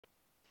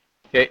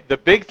Okay, the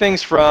big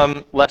things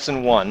from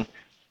lesson 1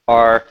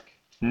 are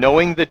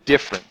knowing the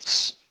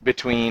difference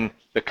between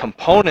the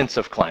components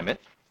of climate,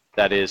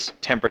 that is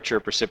temperature,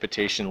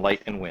 precipitation,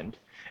 light, and wind,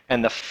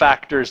 and the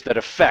factors that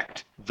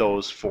affect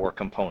those 4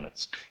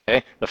 components.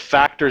 Okay, the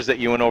factors that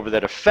you went over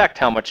that affect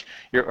how much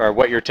or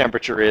what your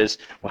temperature is,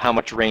 how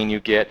much rain you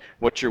get,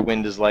 what your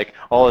wind is like,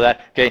 all of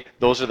that. Okay,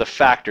 those are the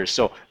factors.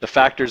 So the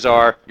factors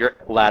are your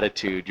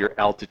latitude, your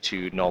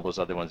altitude, and all those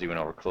other ones you went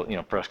over. You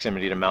know,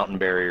 proximity to mountain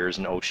barriers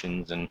and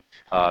oceans and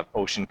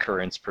ocean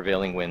currents,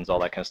 prevailing winds, all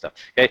that kind of stuff.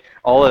 Okay,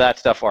 all of that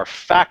stuff are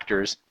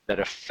factors that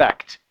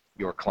affect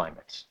your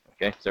climate.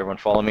 Okay, does everyone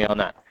follow me on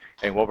that?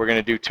 Okay, what we're going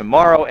to do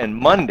tomorrow and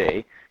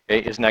Monday, okay,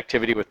 is an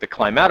activity with the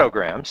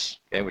climatograms,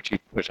 okay,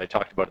 which I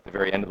talked about at the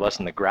very end of the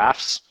lesson, the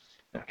graphs,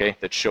 okay,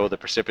 that show the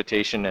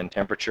precipitation and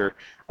temperature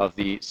of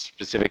the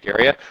specific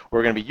area.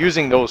 We're going to be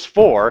using those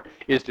 4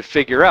 is to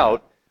figure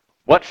out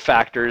what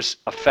factors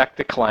affect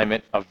the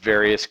climate of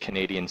various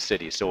Canadian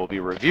cities. So we'll be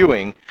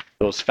reviewing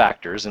those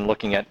factors and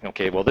looking at,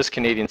 okay, well, this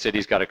Canadian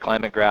city's got a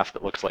climate graph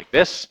that looks like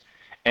this,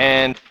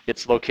 and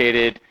it's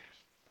located,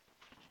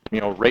 you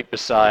know, right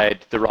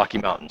beside the Rocky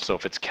Mountains. So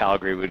if it's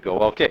Calgary, we'd go,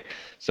 okay,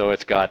 so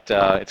it's got,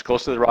 it's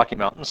close to the Rocky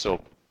Mountains, so,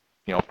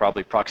 you know,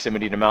 probably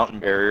proximity to mountain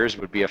barriers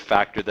would be a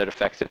factor that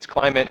affects its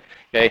climate.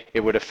 Okay,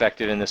 it would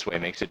affect it in this way,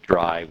 makes it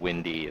dry,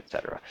 windy,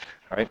 etc.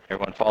 All right,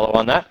 everyone follow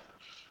on that?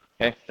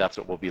 Okay, that's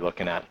what we'll be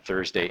looking at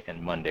Thursday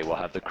and Monday. We'll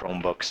have the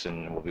Chromebooks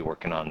and we'll be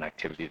working on an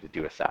activity to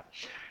do with that.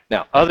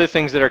 Now, other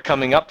things that are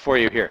coming up for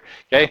you here.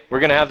 Okay, we're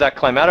going to have that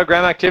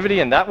climatogram activity,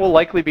 and that will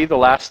likely be the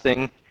last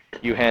thing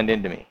you hand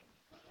in to me.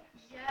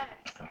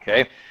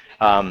 Okay,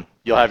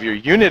 you'll have your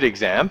unit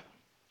exam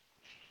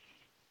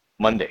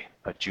Monday,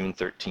 June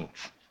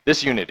 13th.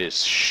 This unit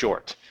is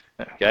short,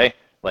 okay,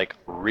 like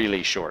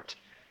really short.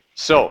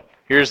 So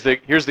here's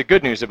the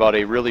good news about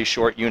a really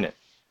short unit.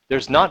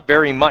 There's not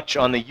very much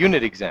on the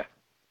unit exam,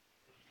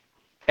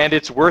 and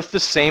it's worth the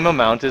same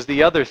amount as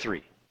the other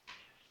 3.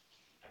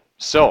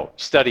 So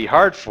study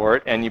hard for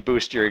it, and you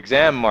boost your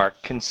exam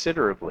mark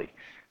considerably.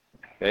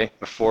 Okay,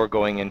 before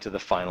going into the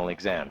final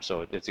exam.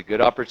 So it's a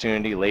good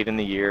opportunity late in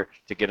the year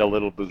to get a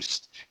little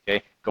boost,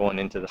 okay, going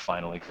into the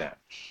final exam.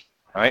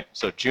 All right,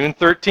 so June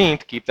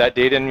 13th, keep that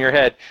date in your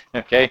head,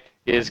 okay,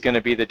 is going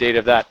to be the date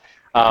of that.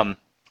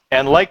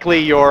 And likely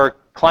your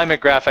climate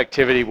graph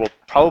activity will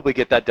probably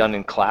get that done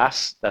in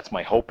class. That's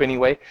my hope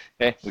anyway.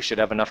 Okay, we should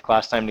have enough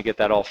class time to get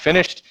that all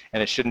finished,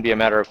 and it shouldn't be a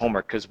matter of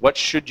homework, because what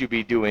should you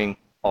be doing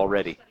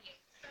already?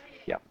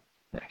 Yeah.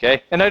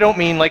 Okay, and I don't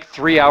mean like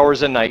 3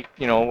 hours a night,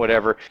 you know,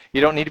 whatever.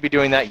 You don't need to be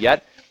doing that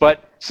yet,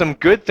 but some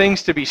good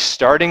things to be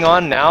starting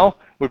on now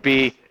would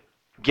be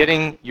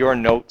getting your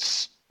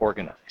notes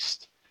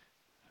organized.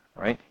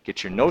 All right,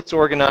 get your notes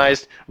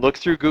organized, look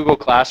through Google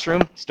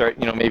Classroom, start,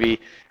 you know, maybe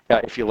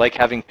if you like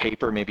having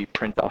paper, maybe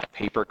print off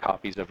paper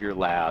copies of your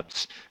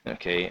labs,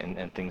 okay,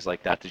 and things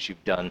like that that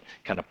you've done,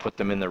 kind of put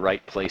them in the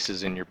right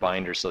places in your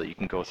binder so that you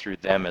can go through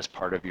them as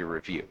part of your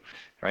review.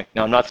 Right?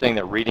 Now, I'm not saying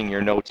that reading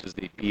your notes is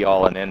the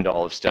be-all and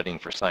end-all of studying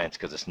for science,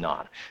 because it's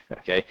not.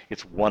 Okay,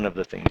 it's one of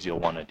the things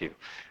you'll want to do,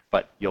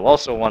 but you'll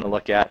also want to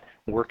look at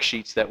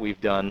worksheets that we've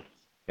done.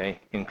 Okay,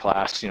 in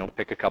class, you know,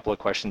 pick a couple of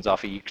questions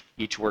off of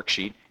each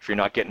worksheet. If you're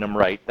not getting them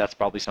right, that's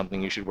probably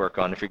something you should work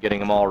on. If you're getting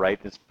them all right,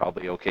 it's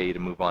probably okay to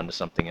move on to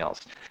something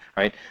else.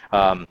 Right?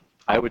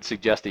 I would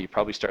suggest that you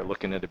probably start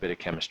looking at a bit of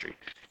chemistry,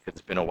 because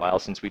it's been a while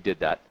since we did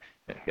that.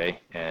 Okay,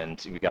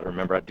 and we got to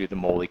remember how to do the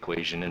mole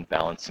equation and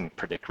balance and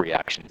predict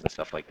reactions and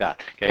stuff like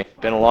that. Okay,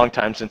 been a long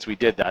time since we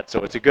did that,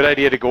 so it's a good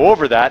idea to go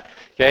over that.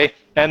 Okay,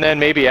 and then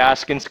maybe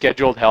ask in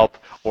scheduled help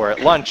or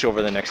at lunch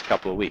over the next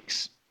couple of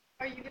weeks.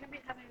 Are you going to be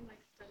having like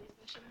study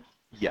sessions?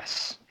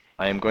 Yes,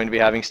 I am going to be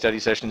having study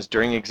sessions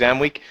during exam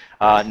week.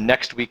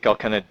 Next week I'll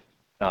kind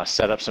of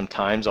set up some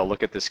times. I'll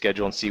look at the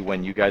schedule and see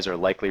when you guys are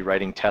likely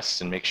writing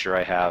tests and make sure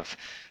I have,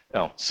 you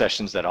know,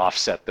 sessions that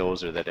offset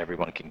those or that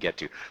everyone can get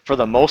to. For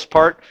the most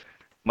part,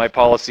 my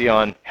policy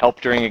on help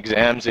during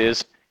exams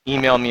is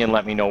email me and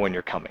let me know when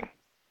you're coming,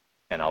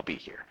 and I'll be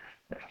here.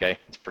 Okay,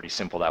 it's pretty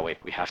simple that way.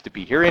 We have to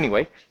be here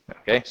anyway.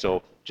 Okay,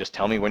 so just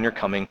tell me when you're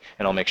coming,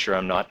 and I'll make sure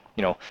I'm not,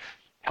 you know,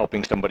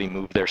 helping somebody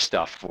move their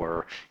stuff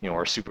or, you know,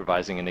 or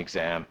supervising an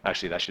exam.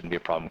 Actually, that shouldn't be a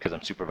problem because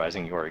I'm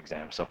supervising your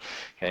exam. So,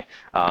 okay,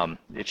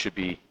 I should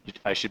be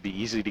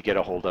easy to get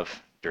a hold of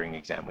during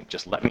exam week.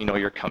 Just let me know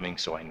you're coming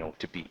so I know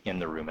to be in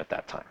the room at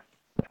that time.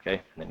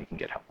 Okay, and then you can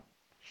get help.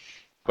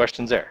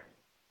 Questions there?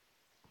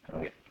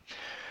 Okay.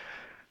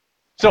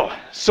 So,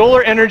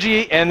 solar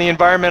energy and the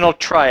environmental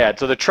triad.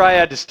 So the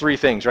triad is 3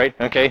 things, right?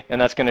 Okay, and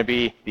that's going to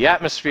be the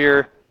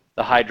atmosphere,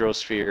 the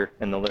hydrosphere,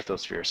 and the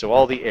lithosphere. So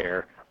all the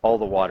air, all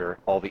the water,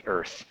 all the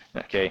earth,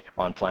 okay,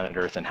 on planet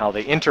Earth, and how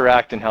they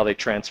interact and how they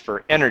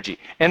transfer energy.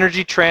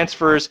 Energy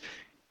transfers,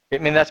 I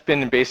mean, that's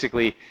been in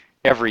basically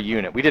every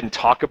unit. We didn't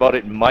talk about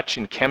it much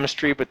in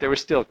chemistry, but there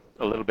was still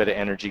a little bit of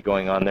energy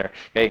going on there.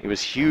 Okay, it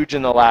was huge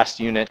in the last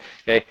unit.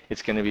 Okay,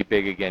 it's going to be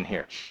big again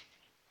here.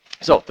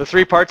 So the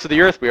three parts of the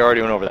Earth, we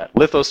already went over that.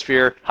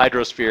 Lithosphere,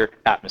 hydrosphere,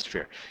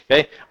 atmosphere.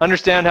 Okay?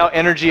 Understand how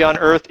energy on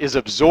Earth is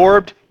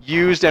absorbed,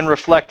 used, and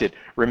reflected.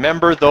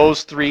 Remember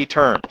those three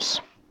terms.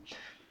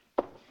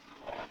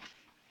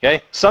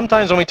 Okay?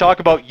 Sometimes when we talk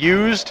about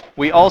used,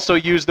 we also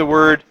use the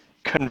word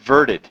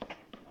converted.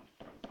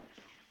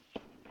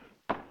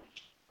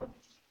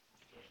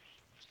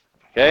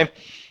 Okay?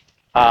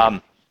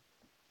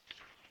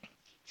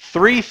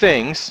 Three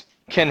things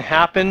can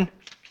happen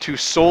to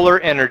solar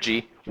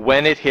energy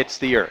when it hits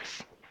the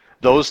Earth.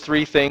 Those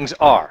three things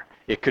are,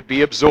 it could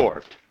be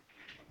absorbed,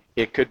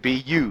 it could be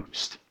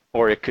used,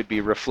 or it could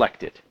be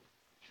reflected.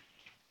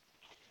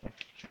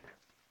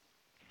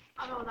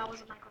 Oh, no, that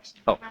wasn't my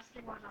question. Oh. I'm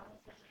asking one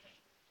else.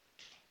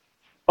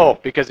 Oh,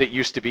 because it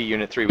used to be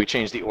Unit 3, we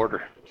changed the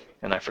order,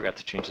 and I forgot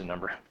to change the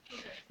number.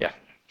 Yeah.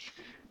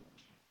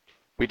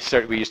 We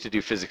used to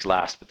do physics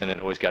last, but then it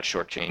always got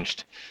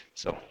shortchanged,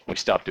 so we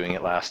stopped doing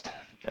it last.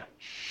 Yeah.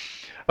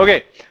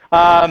 Okay.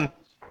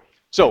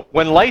 So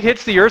when light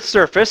hits the Earth's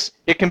surface,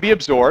 it can be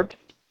absorbed,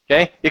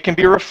 okay? It can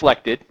be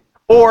reflected,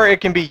 or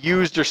it can be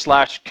used or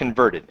 /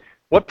 converted.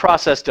 What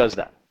process does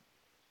that?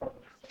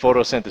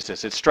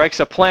 Photosynthesis. It strikes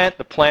a plant,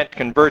 the plant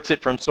converts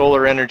it from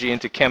solar energy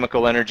into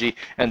chemical energy,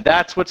 and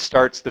that's what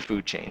starts the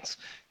food chains.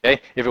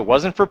 Okay? If it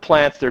wasn't for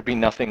plants, there'd be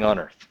nothing on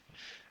Earth.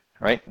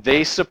 Right?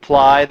 They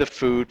supply the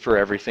food for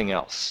everything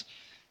else.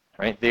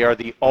 Right? They are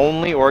the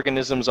only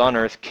organisms on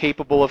Earth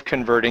capable of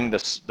converting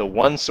the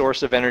one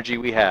source of energy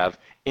we have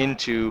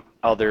into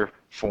other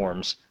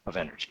forms of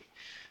energy.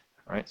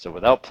 Right? So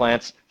without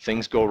plants,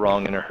 things go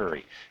wrong in a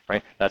hurry.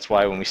 Right? That's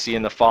why when we see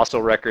in the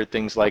fossil record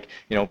things like,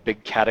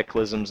 big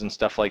cataclysms and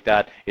stuff like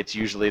that, it's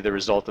usually the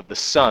result of the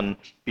sun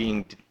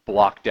being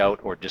blocked out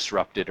or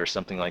disrupted or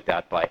something like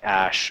that by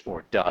ash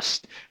or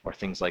dust or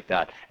things like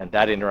that. And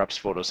that interrupts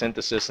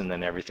photosynthesis, and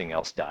then everything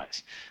else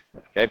dies.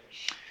 Okay?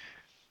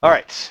 All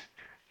right.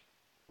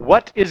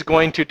 What is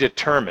going to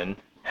determine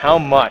how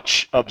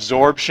much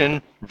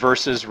absorption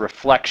versus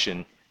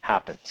reflection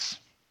happens?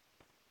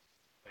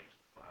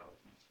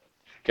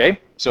 Okay,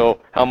 so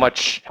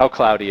how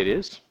cloudy it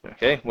is.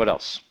 Okay, what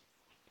else?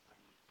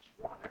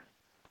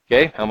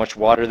 Okay, how much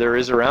water there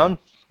is around.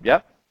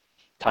 Yep.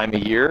 Time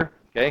of year.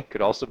 Okay,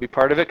 could also be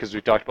part of it because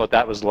we talked about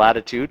that was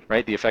latitude,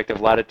 right? The effect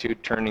of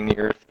latitude turning the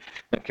Earth,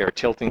 okay, or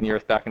tilting the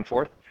Earth back and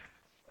forth.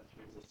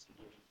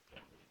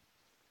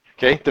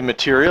 Okay, the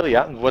material,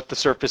 yeah, what the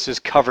surface is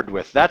covered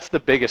with. That's the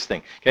biggest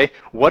thing. Okay,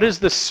 what does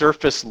the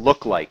surface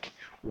look like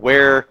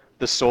where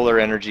the solar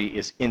energy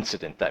is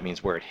incident? That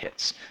means where it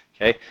hits.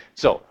 Okay,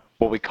 so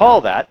what we call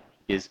that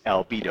is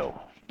albedo.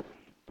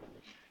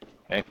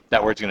 Okay,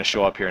 that word's going to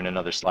show up here in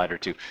another slide or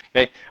two.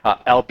 Okay,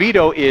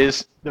 albedo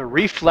is the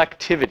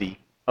reflectivity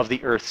of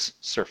the Earth's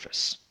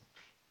surface.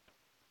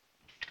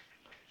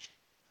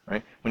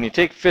 Right? When you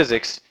take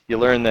physics, you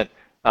learn that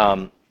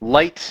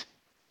light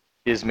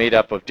is made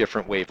up of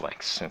different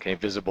wavelengths. Okay,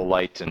 visible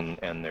light,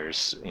 and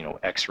there's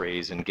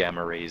X-rays and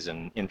gamma rays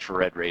and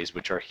infrared rays,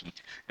 which are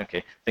heat.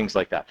 Okay, things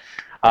like that.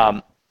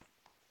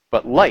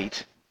 But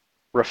light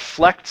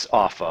reflects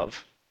off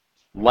of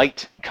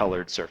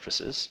light-colored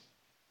surfaces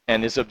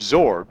and is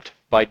absorbed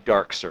by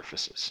dark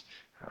surfaces.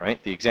 All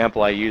right. The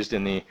example I used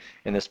in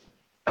this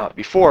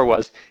before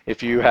was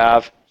if you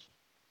have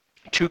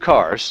two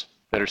cars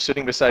that are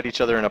sitting beside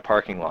each other in a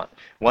parking lot.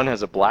 One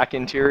has a black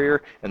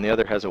interior and the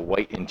other has a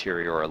white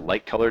interior or a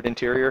light-colored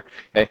interior.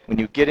 Okay. When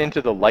you get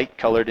into the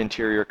light-colored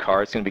interior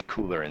car, it's going to be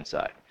cooler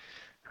inside.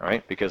 All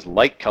right, because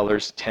light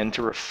colors tend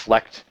to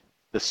reflect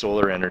the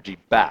solar energy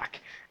back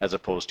as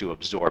opposed to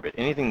absorb it.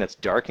 Anything that's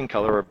dark in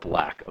color or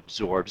black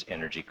absorbs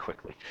energy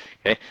quickly.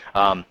 Okay,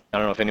 I don't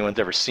know if anyone's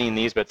ever seen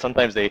these, but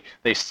sometimes they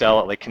sell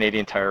at like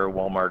Canadian Tire or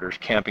Walmart or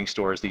camping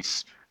stores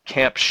these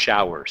camp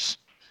showers,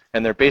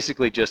 and they're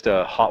basically just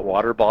a hot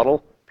water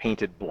bottle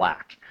painted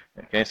black.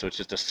 Okay, so it's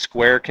just a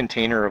square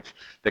container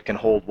that can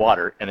hold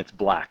water, and it's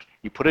black.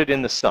 You put it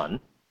in the sun,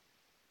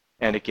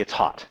 and it gets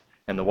hot.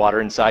 And the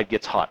water inside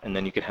gets hot, and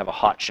then you can have a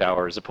hot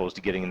shower as opposed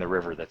to getting in the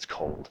river that's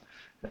cold.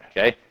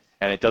 Okay?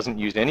 And it doesn't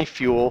use any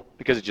fuel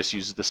because it just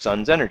uses the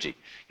sun's energy.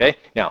 Okay?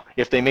 Now,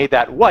 if they made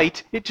that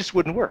white, it just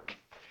wouldn't work.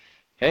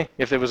 Okay?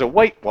 If there was a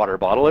white water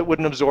bottle, it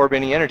wouldn't absorb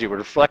any energy. It would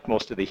reflect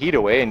most of the heat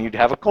away, and you'd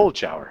have a cold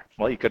shower.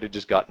 Well, you could have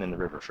just gotten in the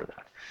river for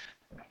that.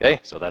 Okay?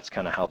 So that's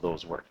kind of how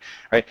those work.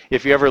 Right?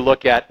 If you ever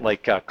look at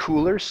like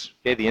coolers,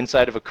 okay, the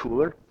inside of a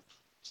cooler,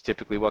 it's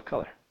typically what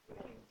color?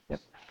 Yep.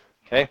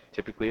 Okay?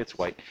 Typically it's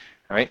white.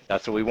 All right,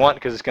 that's what we want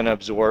because it's going to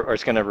absorb or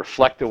it's going to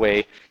reflect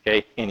away,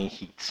 okay, any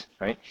heat.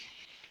 Right?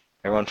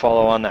 Everyone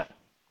follow on that?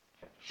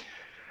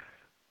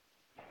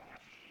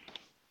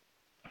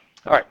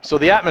 All right, so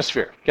the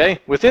atmosphere. Okay,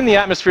 within the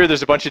atmosphere,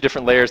 there's a bunch of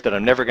different layers that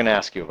I'm never going to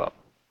ask you about.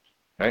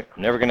 Right?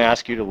 I'm never going to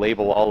ask you to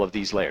label all of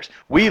these layers.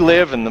 We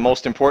live, and the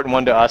most important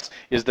one to us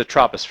is the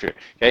troposphere.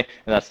 Okay,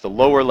 and that's the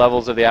lower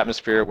levels of the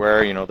atmosphere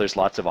where there's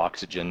lots of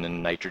oxygen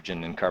and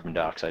nitrogen and carbon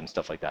dioxide and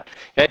stuff like that.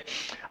 Okay.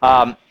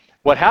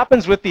 What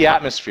happens with the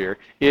atmosphere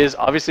is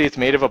obviously it's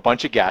made of a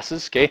bunch of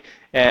gases, okay,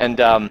 and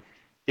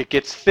it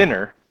gets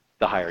thinner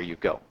the higher you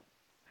go.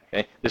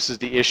 Okay? This is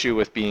the issue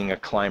with being a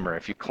climber.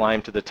 If you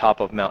climb to the top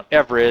of Mount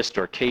Everest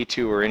or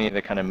K2 or any of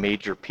the kind of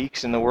major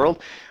peaks in the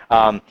world,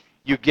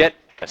 you get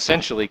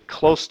essentially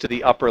close to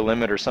the upper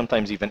limit or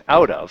sometimes even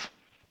out of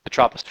the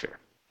troposphere.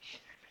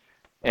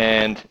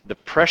 And the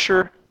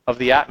pressure of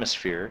the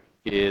atmosphere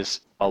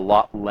is a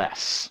lot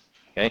less.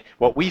 Okay?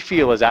 What we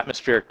feel is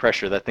atmospheric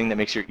pressure, that thing that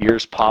makes your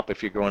ears pop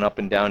if you're going up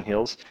and down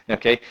hills.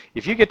 Okay?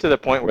 If you get to the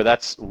point where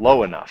that's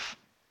low enough,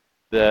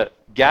 the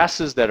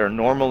gases that are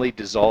normally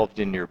dissolved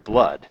in your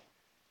blood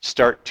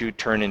start to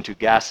turn into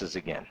gases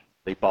again.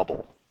 They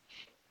bubble.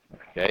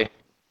 Okay?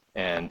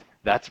 And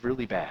that's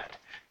really bad.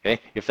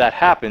 Okay? If that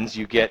happens,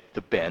 you get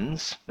the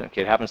bends.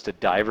 Okay? It happens to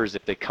divers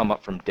if they come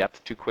up from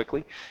depth too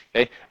quickly.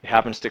 Okay? It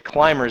happens to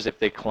climbers if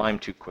they climb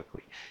too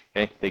quickly.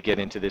 Okay? They get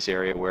into this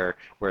area where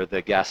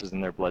the gases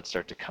in their blood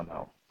start to come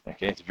out.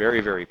 Okay? It's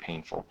very, very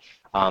painful.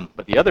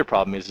 But the other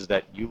problem is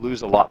that you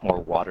lose a lot more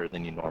water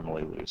than you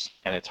normally lose.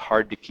 And it's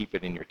hard to keep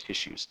it in your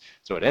tissues.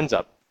 So it ends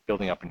up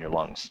building up in your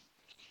lungs.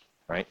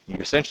 Right? You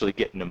essentially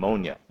get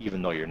pneumonia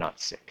even though you're not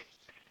sick.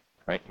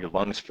 Right? Your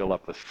lungs fill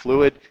up with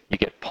fluid. You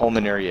get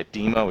pulmonary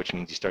edema, which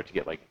means you start to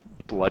get like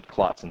blood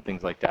clots and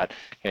things like that,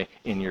 okay,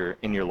 in your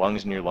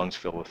lungs, and your lungs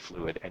fill with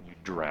fluid, and you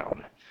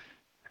drown.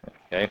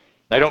 Okay?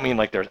 I don't mean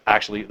like there's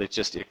actually,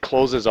 it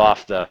closes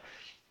off the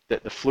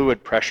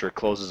fluid pressure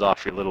closes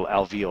off your little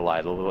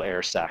alveoli, the little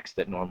air sacs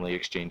that normally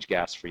exchange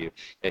gas for you,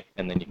 okay?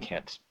 And then you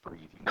can't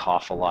breathe. You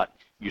cough a lot.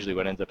 Usually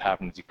what ends up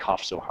happening is you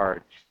cough so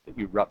hard that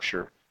you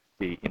rupture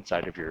the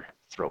inside of your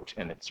throat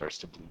and it starts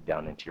to bleed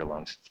down into your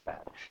lungs. It's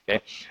bad.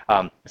 Okay,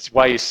 that's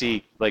why you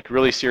see like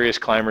really serious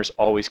climbers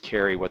always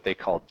carry what they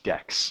call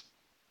Dex.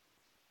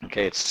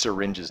 Okay, it's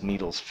syringes,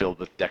 needles filled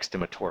with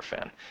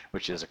dextromethorphan,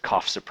 which is a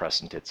cough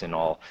suppressant. It's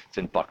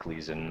in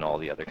Buckley's and all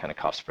the other kind of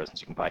cough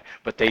suppressants you can buy.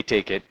 But they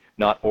take it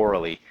not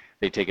orally;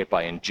 they take it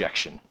by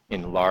injection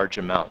in large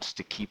amounts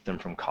to keep them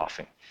from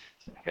coughing.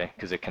 Okay,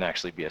 because it can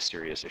actually be a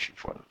serious issue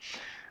for them.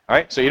 All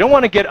right, so you don't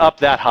want to get up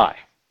that high.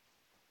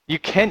 You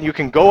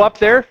can go up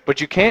there,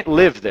 but you can't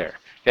live there.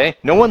 Okay?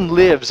 No one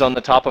lives on the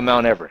top of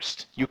Mount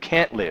Everest. You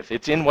can't live.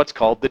 It's in what's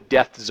called the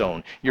death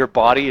zone. Your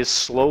body is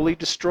slowly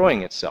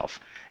destroying itself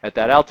at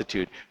that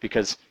altitude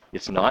because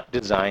it's not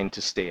designed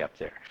to stay up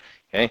there.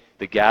 Okay?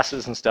 The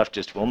gases and stuff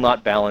just will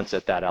not balance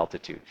at that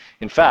altitude.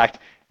 In fact,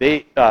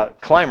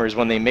 climbers,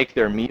 when they make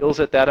their meals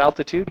at that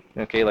altitude,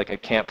 okay, like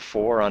at Camp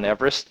 4 on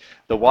Everest,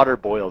 the water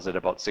boils at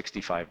about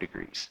 65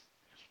 degrees.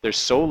 There's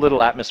so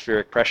little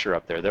atmospheric pressure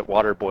up there that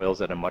water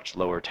boils at a much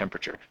lower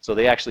temperature. So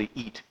they actually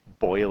eat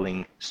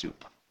boiling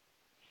soup.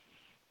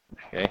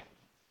 Okay?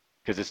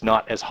 Because it's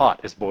not as hot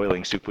as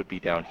boiling soup would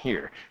be down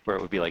here, where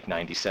it would be like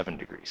 97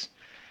 degrees.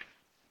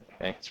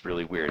 Okay? It's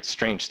really weird,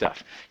 strange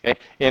stuff. Okay?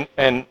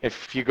 And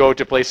if you go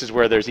to places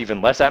where there's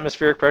even less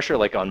atmospheric pressure,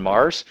 like on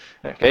Mars,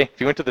 okay,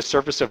 if you went to the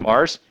surface of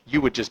Mars,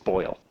 you would just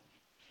boil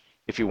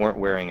if you weren't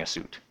wearing a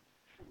suit.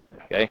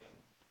 Okay?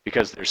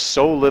 Because there's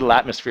so little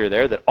atmosphere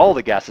there that all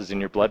the gases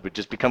in your blood would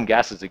just become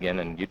gases again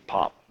and you'd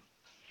pop.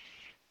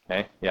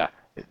 Okay? Yeah.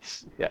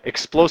 It's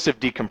explosive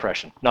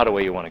decompression. Not a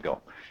way you want to go.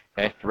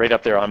 Okay? Right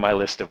up there on my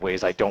list of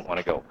ways I don't want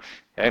to go.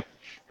 Okay?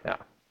 Yeah.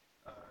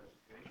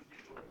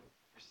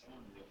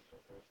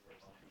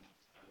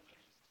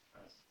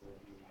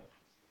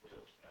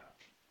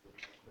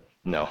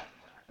 No.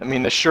 I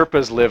mean, the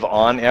Sherpas live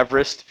on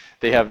Everest.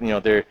 They have,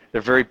 they're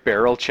very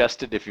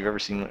barrel-chested. If you've ever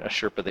seen a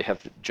Sherpa, they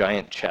have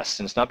giant chests,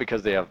 and it's not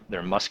because they're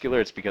muscular.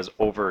 It's because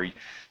over,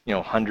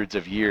 hundreds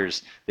of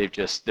years,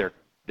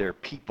 their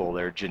people,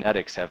 their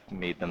genetics have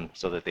made them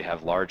so that they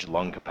have large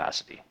lung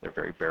capacity. They're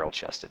very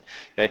barrel-chested.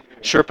 Okay,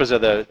 Sherpas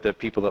are the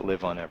people that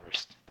live on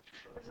Everest.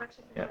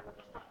 Yeah.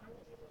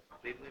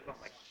 They live on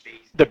like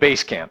base. The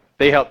base camp.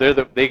 They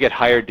get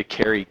hired to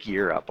carry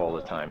gear up all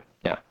the time.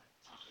 Yeah.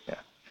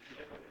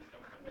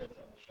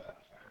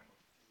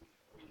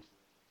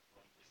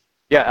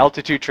 Yeah,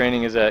 altitude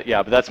training is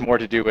but that's more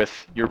to do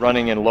with you're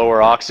running in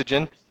lower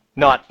oxygen,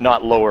 not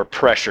lower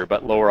pressure,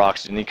 but lower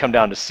oxygen. You come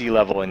down to sea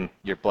level and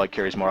your blood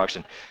carries more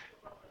oxygen.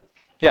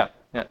 Yeah.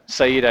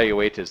 Saeed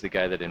Ayoeta is the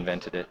guy that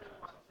invented it.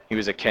 He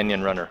was a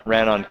Kenyan runner,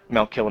 ran on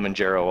Mount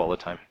Kilimanjaro all the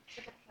time.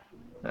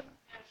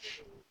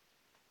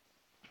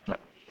 Yeah.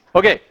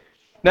 Okay,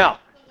 now,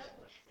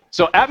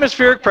 so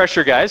atmospheric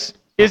pressure, guys,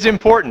 is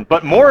important,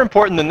 but more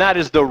important than that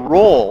is the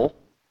role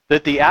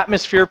that the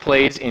atmosphere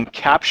plays in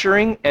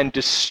capturing and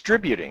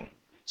distributing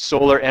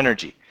solar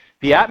energy.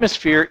 The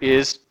atmosphere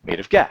is made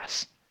of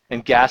gas,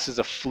 and gas is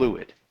a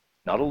fluid,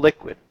 not a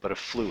liquid, but a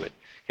fluid.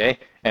 Okay,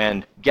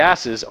 and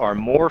gases are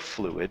more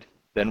fluid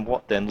than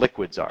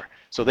liquids are,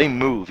 so they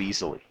move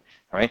easily.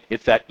 Right?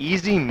 It's that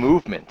easy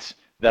movement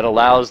that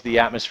allows the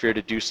atmosphere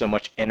to do so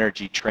much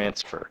energy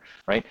transfer,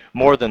 right?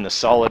 More than the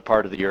solid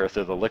part of the Earth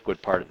or the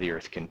liquid part of the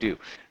Earth can do,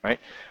 right?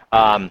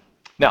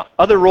 Now,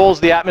 other roles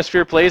the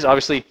atmosphere plays,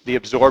 obviously the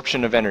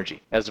absorption of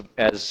energy.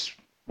 As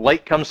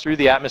light comes through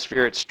the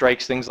atmosphere, it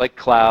strikes things like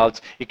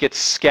clouds, it gets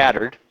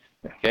scattered,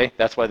 okay?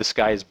 That's why the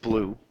sky is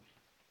blue,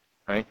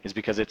 right? Is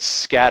because it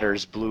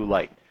scatters blue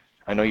light.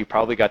 I know you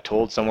probably got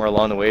told somewhere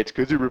along the way it's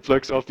because it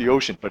reflects off the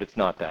ocean, but it's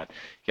not that,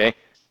 okay?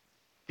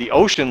 The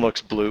ocean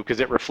looks blue because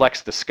it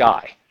reflects the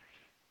sky.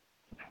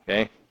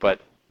 Okay, but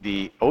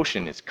the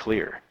ocean is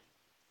clear.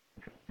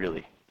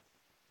 Really,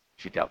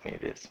 if you doubt me,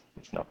 it is.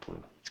 It's not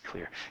blue. It's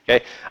clear.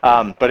 Okay,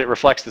 but it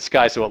reflects the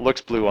sky, so it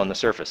looks blue on the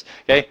surface.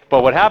 Okay,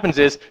 but what happens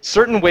is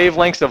certain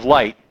wavelengths of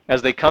light,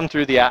 as they come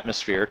through the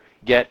atmosphere,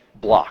 get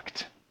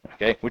blocked.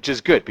 Okay, which is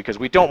good because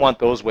we don't want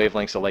those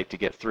wavelengths of light to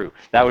get through.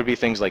 That would be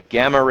things like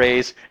gamma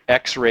rays,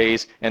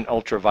 X-rays, and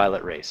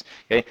ultraviolet rays.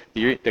 Okay,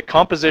 the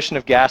composition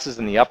of gases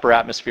in the upper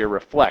atmosphere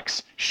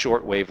reflects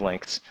short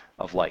wavelengths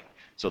of light.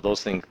 So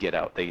those things get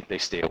out. They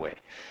stay away.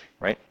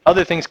 Right?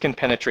 Other things can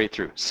penetrate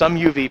through. Some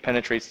UV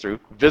penetrates through.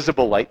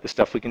 Visible light, the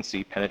stuff we can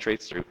see,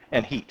 penetrates through,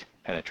 and heat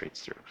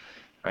penetrates through.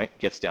 Right?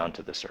 Gets down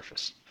to the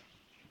surface.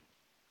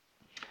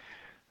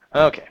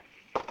 Okay.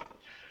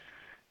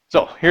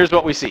 So here's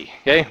what we see.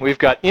 Okay, we've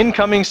got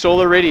incoming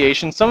solar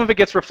radiation. Some of it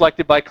gets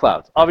reflected by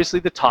clouds.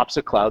 Obviously, the tops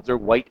of clouds are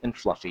white and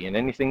fluffy, and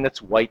anything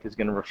that's white is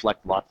going to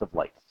reflect lots of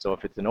light. So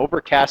if it's an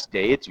overcast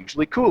day, it's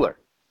usually cooler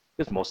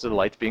because most of the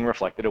light's being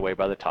reflected away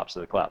by the tops of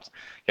the clouds.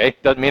 Okay,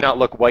 that may not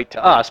look white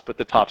to us, but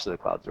the tops of the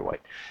clouds are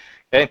white.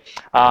 Okay,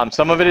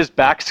 some of it is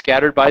back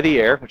scattered by the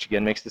air, which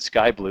again makes the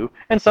sky blue,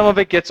 and some of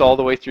it gets all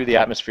the way through the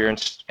atmosphere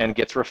and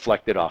gets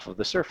reflected off of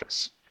the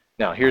surface.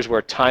 Now, here's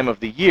where time of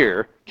the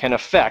year can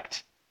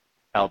affect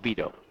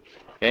albedo.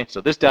 Okay,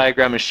 so this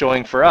diagram is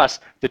showing for us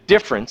the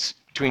difference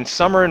between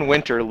summer and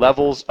winter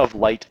levels of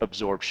light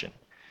absorption.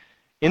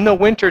 In the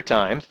winter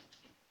time,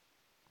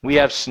 we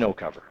have snow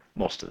cover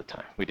most of the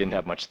time. We didn't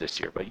have much this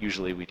year, but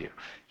usually we do.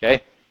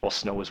 Okay, well,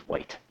 snow is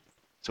white,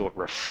 so it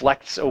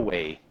reflects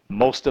away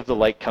most of the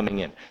light coming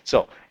in.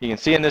 So you can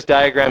see in this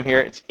diagram here,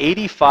 it's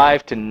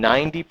 85 to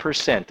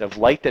 90% of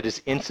light that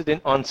is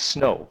incident on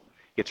snow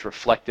gets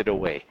reflected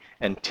away,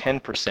 and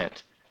 10%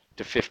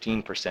 to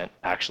 15%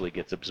 actually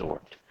gets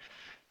absorbed.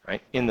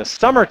 Right? In the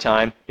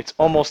summertime, it's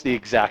almost the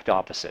exact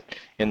opposite.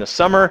 In the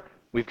summer,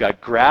 we've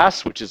got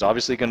grass, which is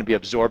obviously going to be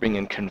absorbing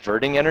and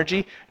converting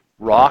energy,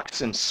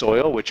 rocks and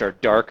soil, which are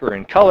darker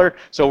in color,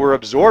 so we're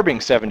absorbing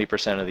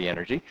 70% of the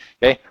energy,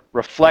 okay?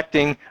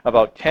 Reflecting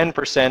about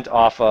 10%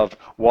 off of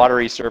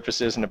watery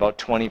surfaces and about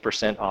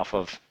 20% off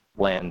of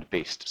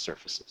land-based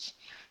surfaces.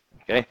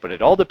 Okay? But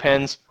it all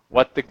depends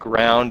what the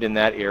ground in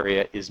that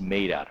area is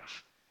made out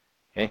of.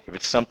 Okay? If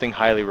it's something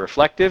highly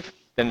reflective,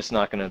 then it's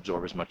not going to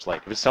absorb as much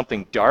light. If it's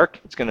something dark,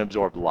 it's going to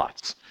absorb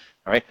lots.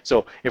 All right.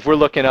 So if we're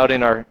looking out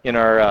in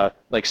our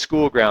like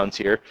school grounds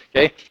here,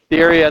 okay, the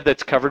area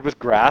that's covered with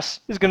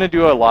grass is going to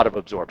do a lot of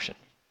absorption.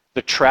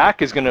 The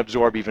track is going to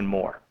absorb even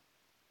more.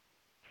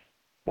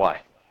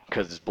 Why?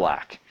 Because it's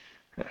black.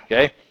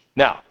 Okay.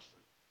 Now,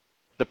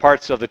 the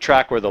parts of the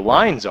track where the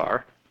lines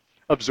are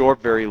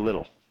absorb very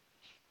little.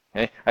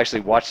 Okay? I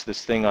actually watched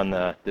this thing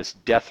on this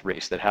death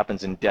race that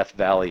happens in Death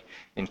Valley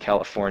in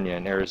California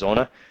and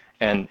Arizona,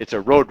 and it's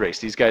a road race.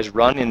 These guys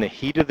run in the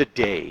heat of the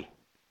day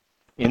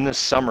in the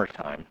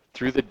summertime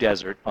through the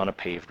desert on a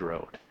paved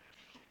road.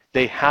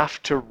 They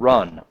have to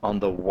run on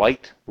the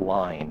white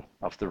line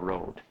of the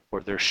road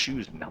or their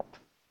shoes melt.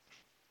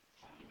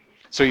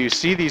 So you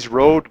see these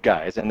road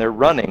guys and they're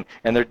running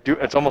and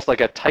it's almost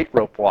like a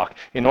tightrope walk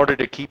in order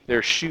to keep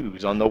their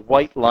shoes on the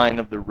white line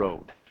of the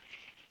road.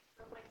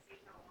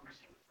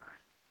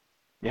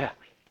 Yeah.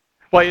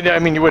 Well, I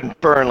mean, you wouldn't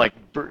burn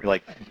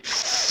like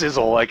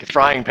sizzle like a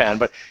frying pan,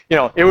 but you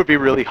know, it would be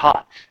really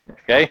hot.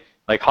 Okay,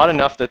 like hot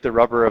enough that the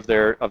rubber of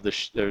their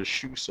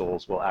shoe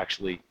soles will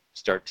actually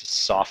start to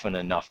soften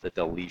enough that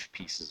they'll leave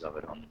pieces of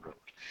it on the road.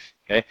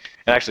 Okay,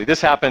 and actually, this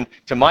happened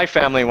to my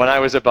family when I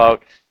was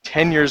about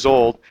 10 years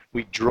old.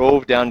 We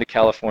drove down to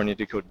California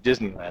to go to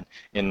Disneyland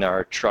in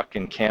our truck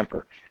and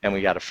camper, and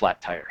we got a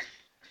flat tire.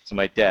 So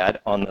my dad,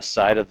 on the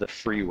side of the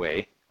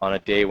freeway, on a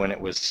day when it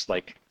was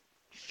like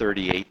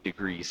 38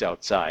 degrees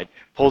outside,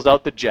 pulls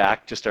out the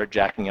jack to start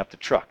jacking up the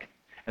truck.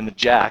 And the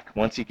jack,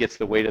 once he gets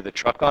the weight of the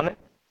truck on it,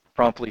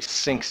 promptly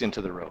sinks into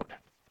the road.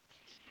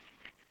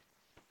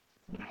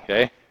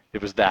 Okay?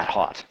 It was that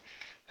hot.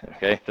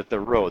 Okay? That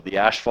the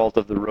asphalt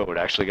of the road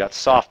actually got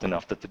soft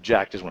enough that the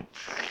jack just went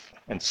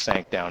and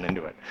sank down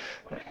into it.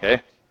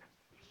 Okay?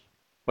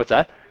 What's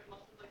that?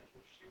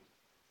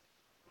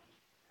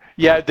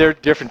 Yeah, there are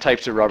different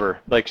types of rubber.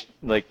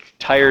 Like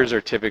tires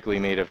are typically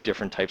made of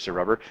different types of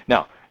rubber.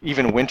 Now,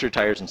 even winter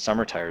tires and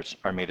summer tires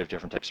are made of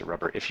different types of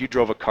rubber. If you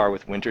drove a car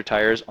with winter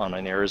tires on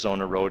an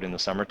Arizona road in the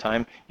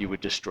summertime, you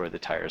would destroy the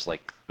tires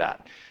like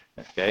that.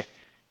 Okay?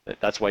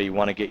 That's why you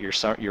want to get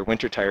your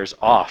winter tires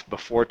off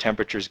before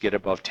temperatures get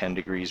above 10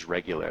 degrees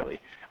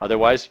regularly.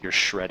 Otherwise, you're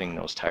shredding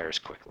those tires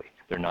quickly.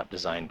 They're not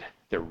designed,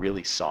 they're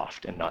really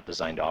soft and not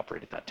designed to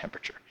operate at that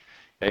temperature.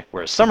 Okay?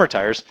 Whereas summer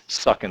tires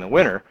suck in the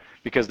winter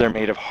because they're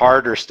made of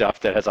harder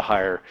stuff that has a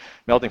higher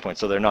melting point,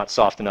 so they're not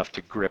soft enough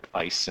to grip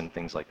ice and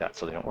things like that,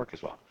 so they don't work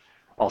as well.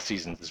 All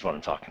seasons is what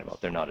I'm talking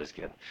about. They're not as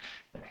good.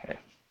 Okay.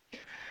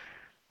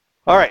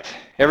 All right,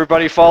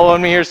 everybody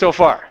following me here so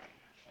far?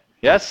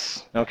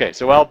 Yes? Okay,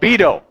 so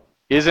albedo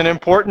is an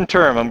important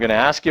term. I'm going to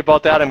ask you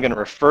about that. I'm going to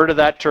refer to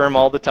that term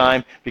all the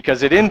time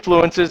because it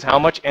influences how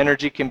much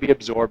energy can be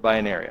absorbed by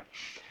an area.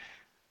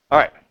 All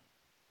right.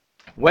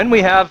 When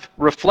we have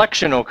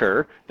reflection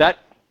occur, that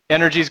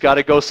energy's got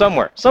to go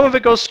somewhere. Some of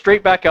it goes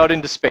straight back out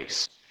into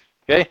space.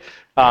 Okay,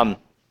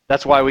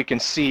 that's why we can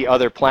see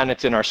other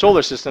planets in our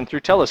solar system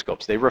through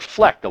telescopes. They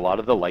reflect a lot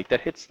of the light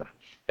that hits them.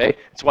 Okay,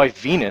 that's why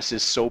Venus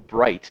is so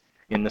bright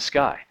in the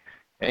sky.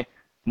 Okay,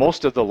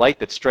 most of the light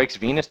that strikes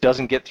Venus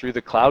doesn't get through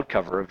the cloud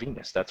cover of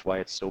Venus. That's why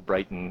it's so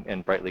bright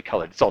and brightly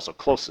colored. It's also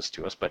closest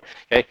to us, but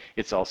okay,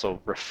 it's also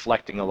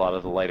reflecting a lot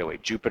of the light away.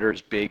 Jupiter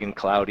is big and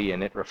cloudy,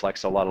 and it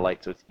reflects a lot of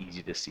light, so it's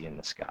easy to see in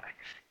the sky.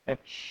 Okay.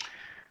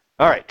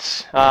 All right.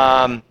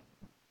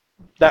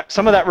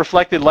 Some of that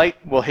reflected light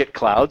will hit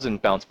clouds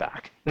and bounce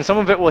back, and some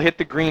of it will hit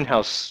the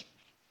greenhouse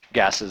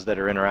gases that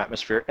are in our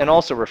atmosphere and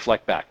also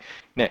reflect back.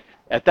 Now,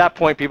 at that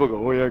point, people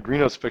go, "Oh yeah,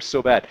 greenhouse effect's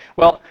so bad."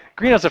 Well,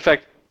 greenhouse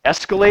effect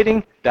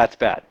escalating, that's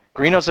bad.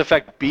 Greenhouse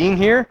effect being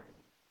here,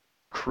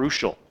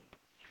 crucial.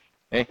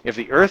 Okay? If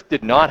the Earth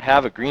did not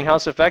have a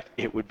greenhouse effect,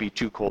 it would be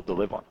too cold to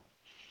live on.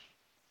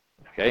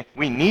 Okay?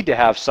 We need to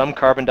have some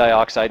carbon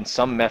dioxide and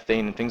some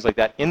methane and things like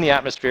that in the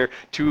atmosphere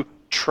to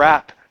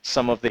trap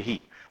some of the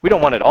heat. We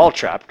don't want it all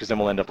trapped, because then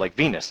we'll end up like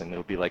Venus and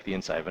it'll be like the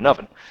inside of an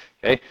oven.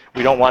 Okay?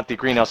 We don't want the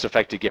greenhouse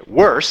effect to get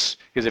worse,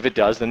 because if it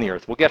does, then the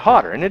Earth will get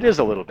hotter, and it is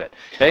a little bit.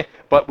 Okay?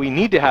 But we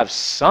need to have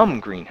some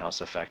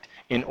greenhouse effect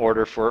in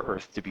order for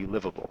Earth to be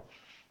livable.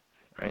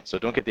 Right? So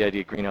don't get the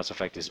idea greenhouse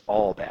effect is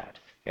all bad.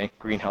 Okay?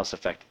 Greenhouse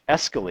effect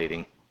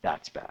escalating,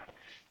 that's bad.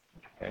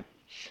 Okay?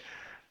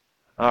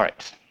 All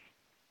right.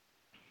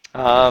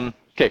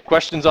 Okay,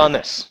 questions on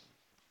this?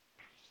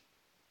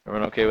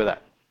 Everyone okay with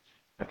that?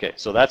 Okay,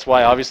 so that's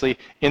why obviously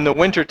in the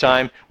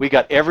wintertime, we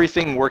got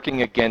everything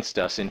working against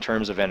us in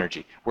terms of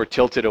energy. We're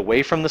tilted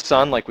away from the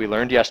sun like we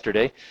learned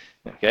yesterday,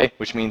 okay,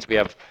 which means we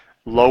have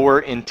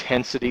lower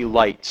intensity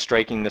light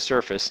striking the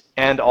surface,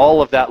 and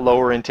all of that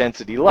lower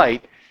intensity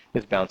light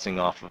is bouncing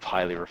off of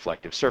highly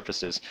reflective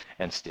surfaces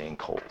and staying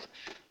cold.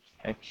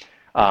 Okay?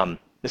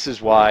 This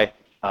is why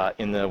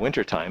in the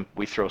wintertime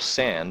we throw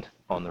sand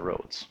on the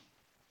roads.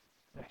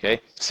 Okay?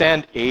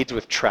 Sand aids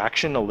with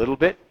traction a little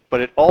bit, but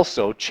it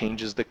also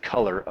changes the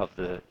color of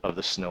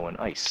the snow and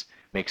ice,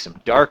 makes them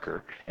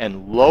darker,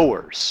 and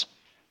lowers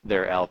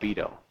their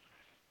albedo.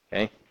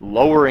 Okay?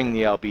 Lowering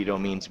the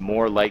albedo means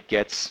more light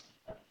gets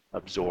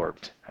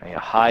absorbed. A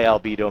high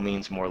albedo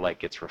means more light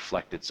gets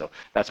reflected, so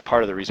that's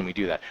part of the reason we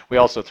do that. We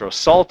also throw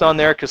salt on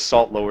there because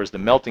salt lowers the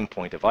melting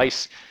point of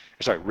ice,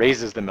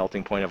 raises the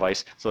melting point of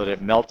ice so that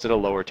it melts at a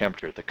lower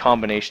temperature. The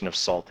combination of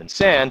salt and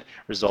sand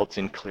results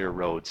in clear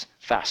roads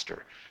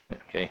faster,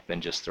 okay, than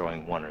just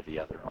throwing one or the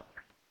other on there.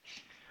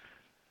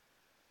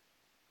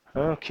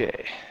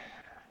 Okay.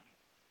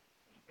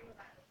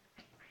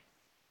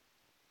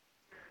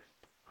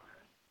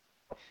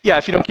 Yeah,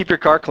 if you don't keep your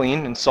car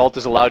clean and salt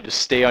is allowed to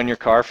stay on your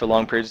car for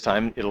long periods of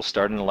time, it'll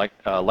start an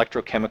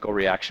electrochemical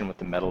reaction with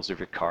the metals of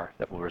your car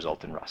that will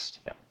result in rust.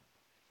 Yeah.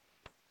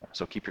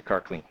 So keep your car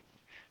clean.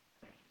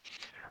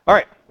 All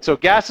right, so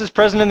gases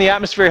present in the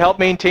atmosphere help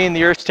maintain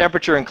the Earth's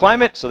temperature and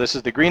climate. So this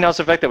is the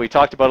greenhouse effect that we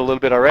talked about a little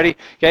bit already.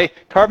 Okay,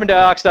 carbon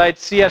dioxide,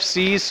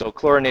 CFCs, so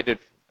chlorinated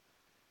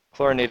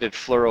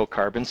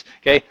fluorocarbons.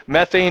 Okay,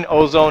 methane,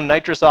 ozone,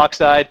 nitrous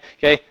oxide.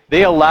 Okay,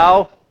 they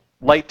allow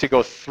light to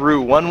go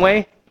through one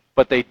way,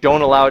 but they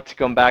don't allow it to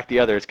come back the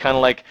other. It's kind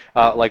of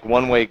like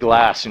one-way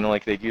glass, you know,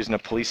 like they'd use in a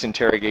police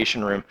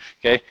interrogation room,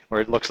 okay, where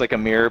it looks like a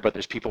mirror, but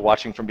there's people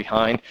watching from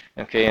behind,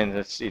 okay, and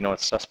it's, you know,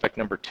 it's suspect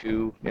number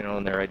 2, you know,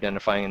 and they're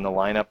identifying in the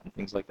lineup and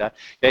things like that,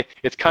 okay.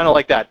 It's kind of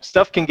like that.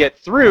 Stuff can get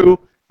through,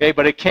 okay,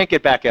 but it can't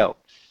get back out,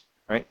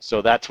 right?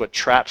 So that's what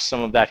traps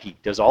some of that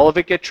heat. Does all of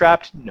it get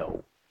trapped?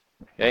 No.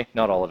 Okay,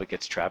 not all of it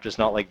gets trapped. It's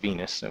not like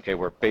Venus, okay,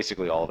 where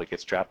basically all of it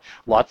gets trapped.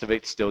 Lots of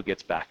it still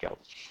gets back out.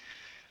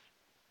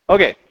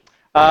 Okay.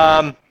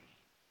 All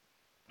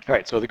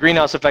right, so the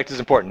greenhouse effect is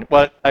important.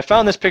 Well, I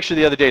found this picture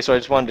the other day, so I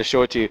just wanted to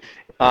show it to you.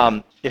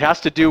 It has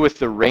to do with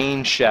the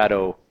rain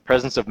shadow,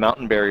 presence of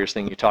mountain barriers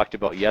thing you talked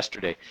about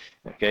yesterday.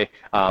 Okay,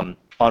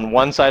 on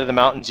one side of the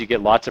mountains you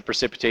get lots of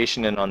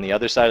precipitation, and on the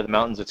other side of the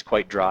mountains it's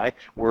quite dry.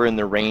 We're in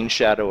the rain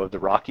shadow of the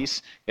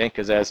Rockies, okay,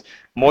 because as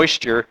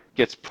moisture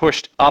gets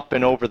pushed up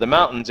and over the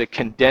mountains, it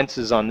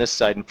condenses on this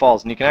side and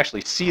falls, and you can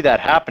actually see that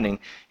happening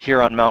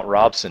here on Mount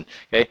Robson.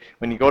 Okay,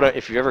 when you go to,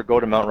 if you ever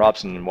go to Mount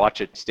Robson and watch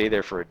it, stay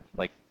there for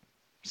like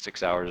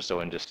 6 hours or so,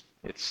 and just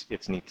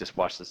it's neat to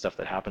watch the stuff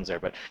that happens there.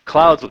 But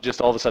clouds will just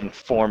all of a sudden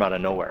form out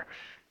of nowhere.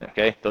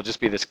 Okay, there'll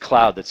just be this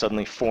cloud that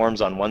suddenly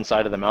forms on one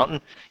side of the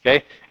mountain,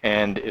 okay,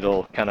 and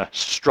it'll kind of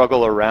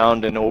struggle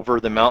around and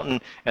over the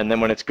mountain, and then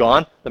when it's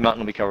gone, the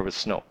mountain will be covered with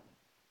snow.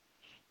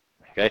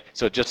 Okay,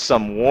 so just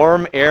some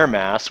warm air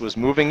mass was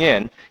moving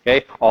in,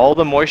 okay, all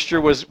the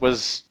moisture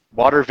was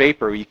water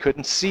vapor, you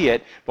couldn't see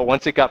it, but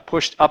once it got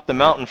pushed up the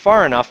mountain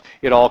far enough,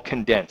 it all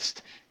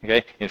condensed.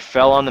 Okay, it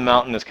fell on the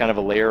mountain as kind of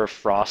a layer of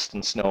frost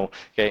and snow,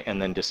 okay,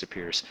 and then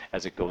disappears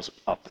as it goes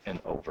up and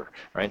over,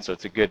 right? So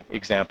it's a good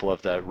example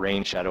of the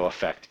rain shadow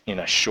effect in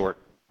a short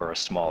or a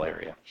small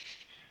area.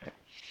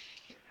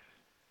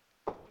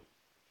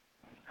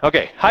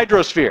 Okay,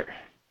 hydrosphere.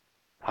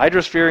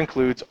 Hydrosphere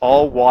includes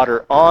all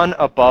water on,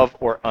 above,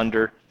 or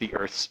under the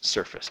Earth's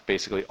surface.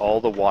 Basically, all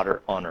the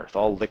water on Earth,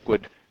 all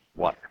liquid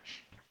water.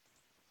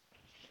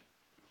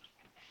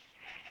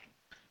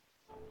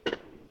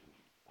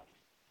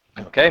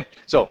 Okay,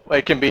 so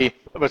it can be,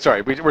 but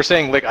sorry, we're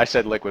saying, I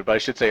said liquid, but I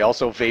should say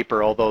also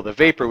vapor, although the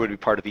vapor would be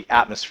part of the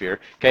atmosphere,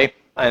 okay,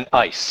 and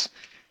ice.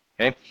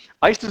 Okay,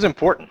 ice is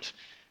important.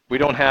 We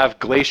don't have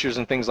glaciers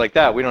and things like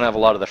that. We don't have a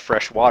lot of the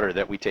fresh water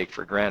that we take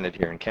for granted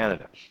here in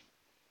Canada.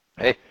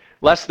 Okay,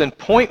 less than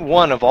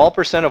 0.1 of all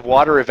percent of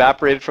water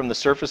evaporated from the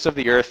surface of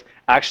the Earth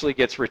actually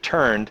gets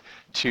returned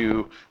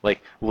to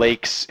like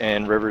lakes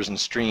and rivers and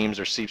streams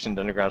or seeps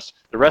into underground.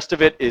 The rest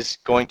of it is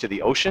going to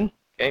the ocean,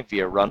 okay,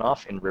 via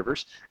runoff in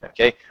rivers,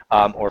 okay,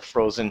 or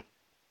frozen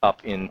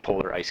up in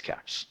polar ice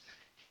caps,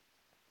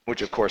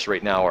 which of course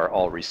right now are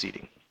all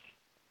receding.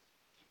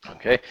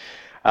 Okay,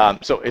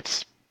 so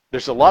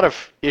there's a lot of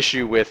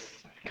issue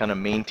with kind of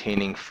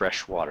maintaining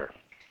fresh water.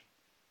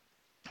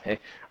 Okay,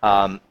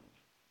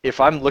 if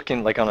I'm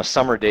looking like on a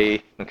summer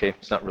day, okay,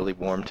 it's not really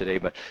warm today,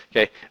 but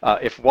okay,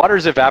 if water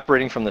is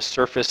evaporating from the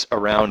surface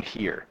around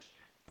here,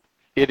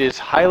 it is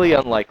highly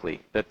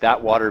unlikely that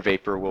that water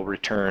vapor will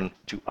return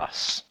to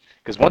us.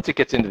 Because once it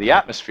gets into the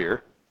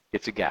atmosphere,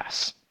 it's a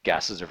gas.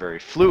 Gases are very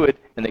fluid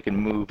and they can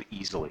move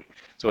easily.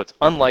 So it's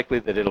unlikely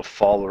that it'll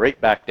fall right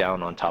back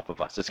down on top of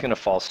us. It's going to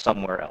fall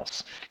somewhere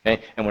else.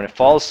 Okay? And when it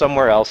falls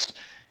somewhere else,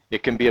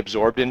 it can be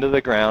absorbed into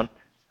the ground,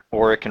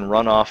 or it can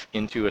run off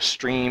into a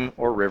stream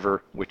or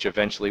river, which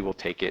eventually will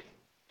take it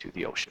to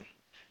the ocean.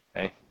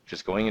 Okay?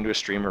 Just going into a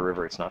stream or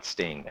river, it's not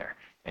staying there.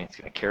 Okay? It's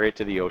going to carry it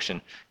to the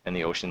ocean, and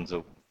the oceans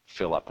will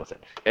fill up with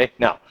it. Okay?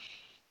 Now,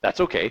 that's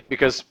okay,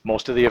 because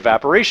most of the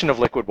evaporation of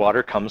liquid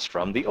water comes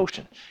from the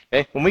ocean.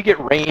 Okay? When we get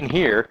rain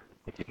here,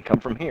 it didn't come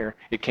from here,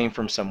 it came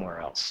from somewhere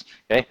else.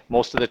 Okay?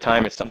 Most of the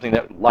time it's something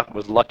that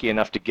was lucky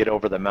enough to get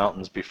over the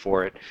mountains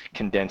before it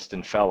condensed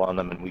and fell on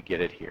them, and we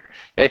get it here.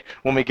 Okay?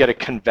 When we get a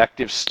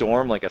convective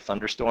storm, like a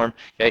thunderstorm,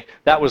 okay,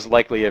 that was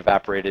likely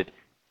evaporated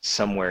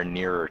somewhere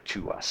nearer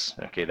to us.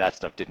 Okay? That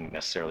stuff didn't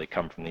necessarily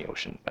come from the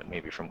ocean, but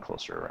maybe from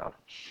closer around.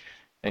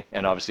 Okay?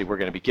 And obviously we're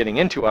going to be getting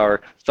into our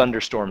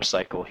thunderstorm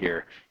cycle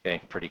here, okay,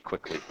 pretty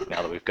quickly.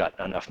 Now that we've got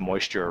enough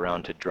moisture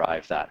around to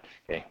drive that,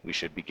 okay, we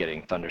should be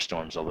getting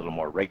thunderstorms a little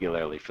more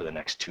regularly for the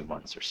next 2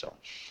 months or so.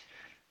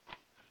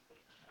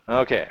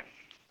 Okay.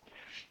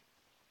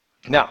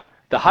 Now,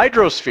 the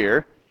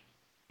hydrosphere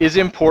is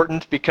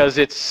important because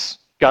it's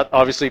got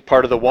obviously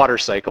part of the water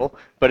cycle,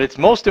 but it's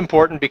most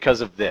important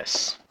because of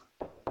this.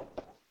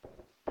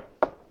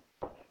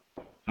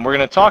 And we're going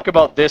to talk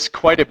about this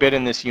quite a bit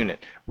in this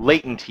unit,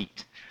 latent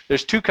heat.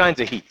 There's two kinds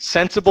of heat: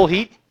 sensible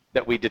heat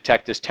that we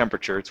detect as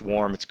temperature, it's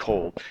warm, it's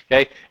cold,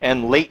 okay,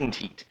 and latent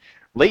heat.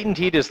 Latent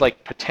heat is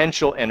like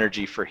potential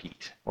energy for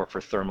heat or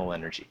for thermal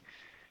energy.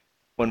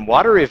 When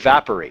water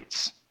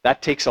evaporates,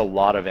 that takes a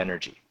lot of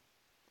energy.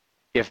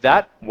 If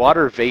that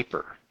water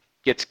vapor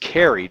gets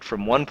carried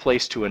from one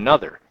place to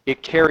another,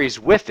 it carries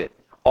with it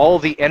all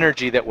the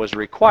energy that was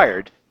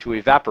required to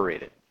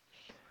evaporate it.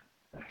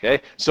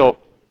 Okay, so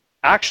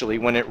actually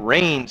when it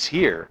rains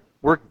here,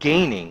 we're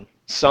gaining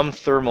some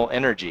thermal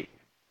energy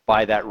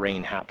by that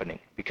rain happening,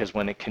 because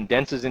when it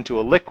condenses into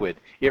a liquid,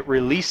 it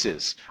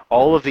releases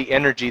all of the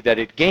energy that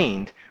it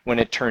gained when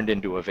it turned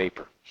into a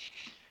vapor.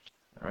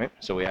 All right,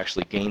 so we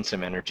actually gain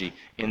some energy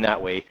in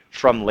that way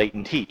from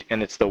latent heat,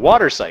 and it's the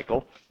water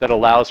cycle that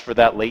allows for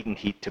that latent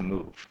heat to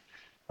move.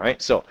 All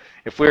right, so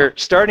if we're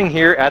starting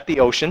here at the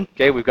ocean,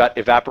 okay, we've got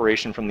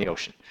evaporation from the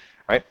ocean.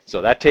 Right?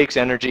 So that takes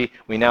energy.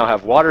 We now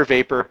have water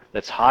vapor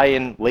that's high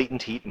in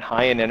latent heat and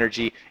high in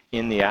energy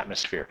in the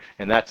atmosphere,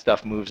 and that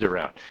stuff moves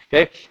around.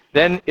 Okay?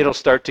 Then it'll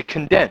start to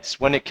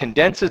condense. When it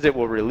condenses, it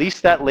will release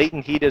that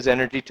latent heat as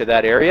energy to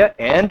that area,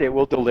 and it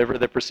will deliver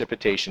the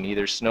precipitation,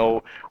 either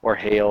snow or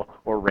hail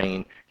or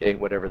rain, okay,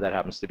 whatever that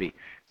happens to be.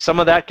 Some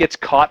of that gets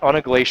caught on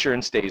a glacier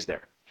and stays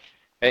there.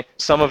 Okay?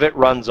 Some of it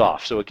runs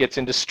off, so it gets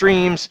into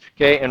streams,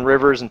 okay, and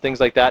rivers and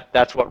things like that.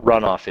 That's what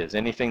runoff is.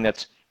 Anything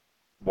that's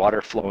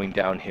water flowing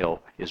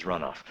downhill is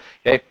runoff.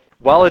 Okay,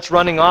 while it's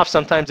running off,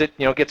 sometimes it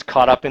gets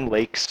caught up in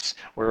lakes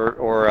or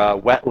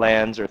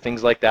wetlands or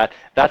things like that.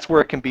 That's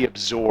where it can be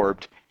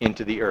absorbed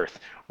into the earth.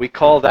 We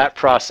call that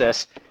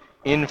process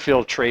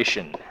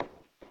infiltration.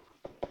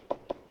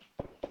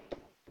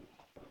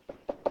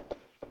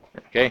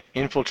 Okay,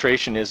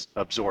 infiltration is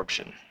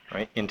absorption,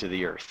 right, into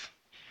the earth.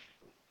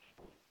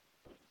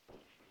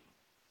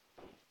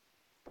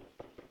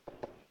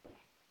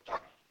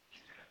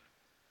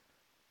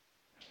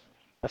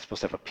 That's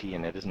supposed to have a P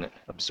in it, isn't it?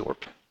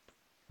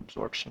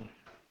 Absorption.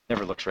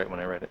 Never looks right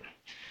when I read it.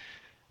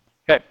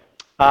 Okay.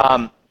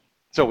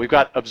 So we've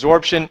got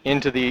absorption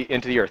into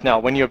the earth. Now,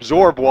 when you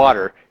absorb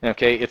water,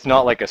 okay, it's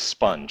not like a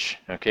sponge.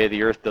 Okay,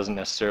 the earth doesn't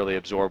necessarily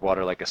absorb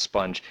water like a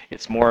sponge.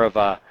 It's more of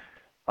a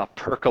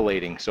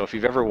percolating. So if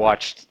you've ever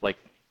watched like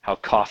how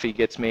coffee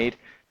gets made,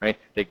 right?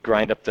 They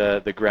grind up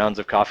the grounds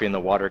of coffee, and the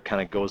water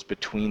kind of goes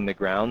between the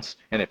grounds,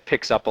 and it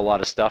picks up a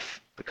lot of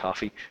stuff the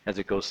coffee as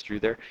it goes through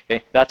there.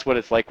 Okay, that's what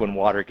it's like when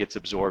water gets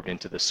absorbed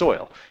into the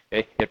soil.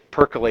 Okay, it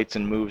percolates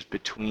and moves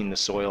between the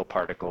soil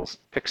particles,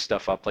 picks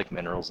stuff up like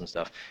minerals and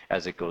stuff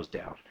as it goes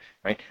down.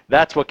 Right,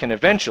 that's what can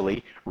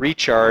eventually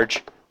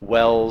recharge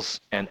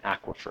wells and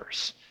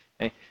aquifers.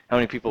 Okay, how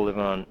many people live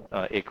on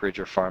acreage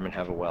or farm and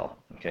have a well?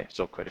 Okay,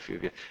 so quite a few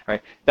of you. All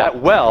right, that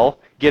well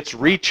gets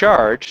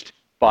recharged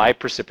by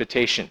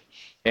precipitation.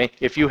 Okay?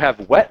 If you have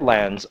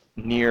wetlands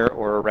near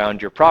or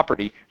around your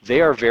property,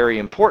 they are very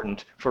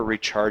important for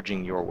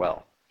recharging your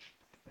well.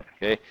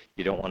 Okay?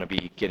 You don't want to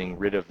be getting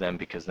rid of them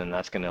because then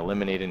that's going to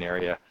eliminate an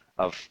area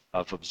of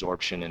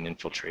absorption and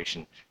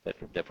infiltration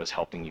that was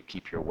helping you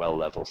keep your well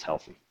levels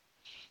healthy.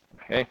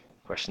 Okay?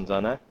 Questions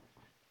on that?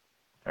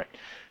 All right.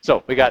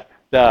 So we got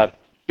the,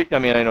 I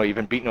mean, I know you've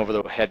been beaten over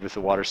the head with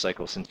the water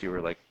cycle since you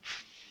were like,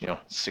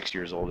 6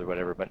 years old or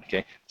whatever, but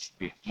okay, this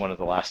will be one of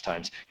the last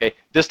times. Okay,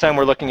 this time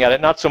we're looking at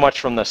it not so much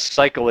from the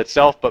cycle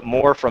itself, but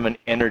more from an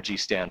energy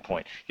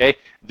standpoint. Okay,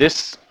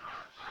 this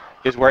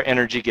is where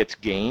energy gets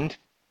gained.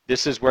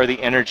 This is where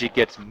the energy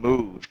gets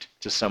moved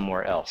to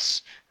somewhere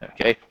else.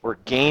 Okay, we're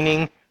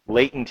gaining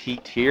latent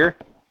heat here.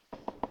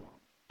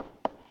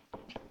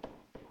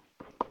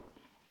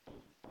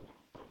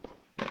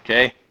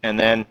 Okay, and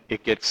then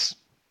it gets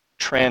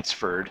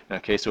transferred.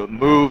 Okay, so it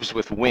moves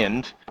with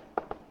wind.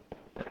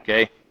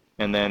 Okay,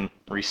 and then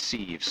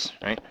receives,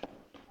 right?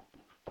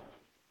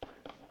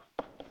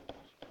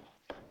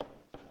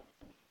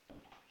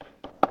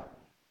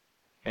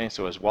 Okay,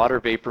 so as water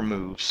vapor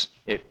moves,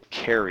 it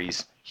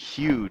carries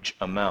huge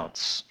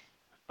amounts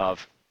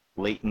of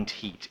latent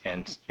heat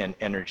and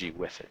energy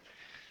with it.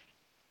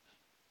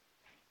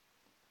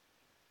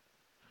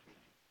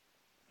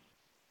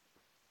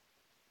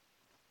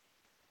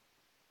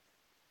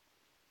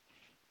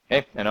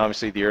 Okay, and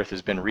obviously the Earth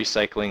has been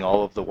recycling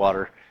all of the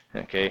water,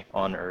 okay,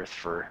 on Earth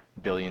for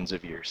billions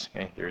of years.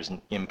 Okay, there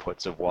isn't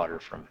inputs of water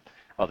from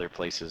other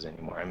places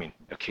anymore. I mean,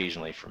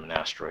 occasionally from an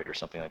asteroid or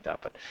something like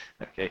that, but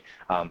okay,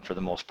 for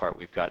the most part,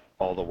 we've got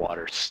all the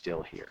water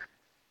still here.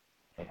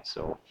 Okay,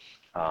 so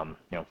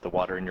the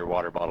water in your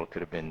water bottle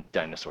could have been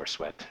dinosaur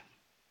sweat.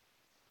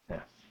 Yeah,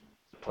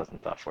 it's a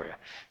pleasant thought for you.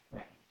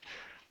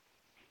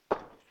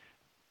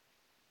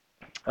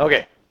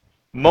 Okay,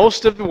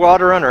 most of the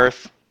water on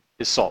Earth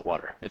is salt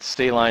water. It's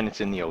saline,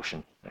 it's in the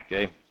ocean.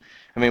 Okay,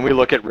 I mean, we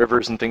look at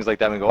rivers and things like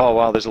that and we go, oh,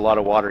 wow, there's a lot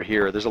of water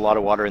here. There's a lot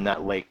of water in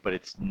that lake, but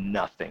it's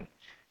nothing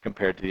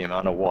compared to the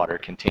amount of water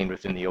contained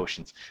within the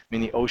oceans. I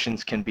mean, the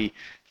oceans can be,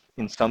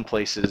 in some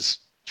places,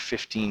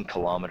 15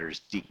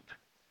 kilometers deep.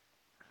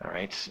 All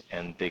right,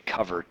 and they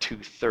cover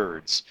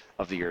 2/3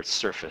 of the Earth's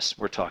surface.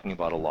 We're talking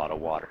about a lot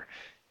of water.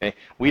 Okay,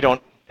 we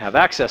don't have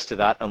access to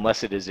that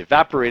unless it is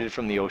evaporated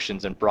from the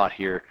oceans and brought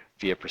here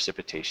via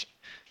precipitation.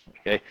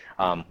 Okay,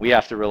 we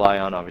have to rely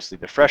on obviously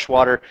the fresh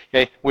water,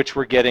 okay, which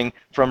we're getting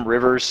from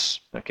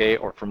rivers, okay,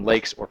 or from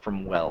lakes or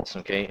from wells.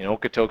 Okay, in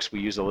Okotoks we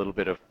use a little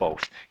bit of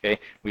both. Okay,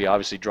 we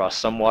obviously draw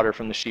some water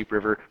from the Sheep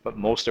River, but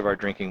most of our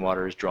drinking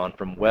water is drawn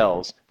from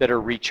wells that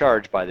are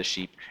recharged by the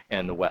sheep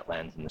and the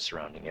wetlands in the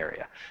surrounding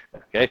area.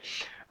 Okay,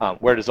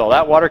 where does all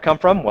that water come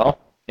from? Well,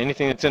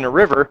 anything that's in a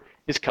river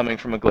is coming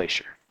from a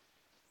glacier.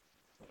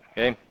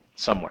 Okay,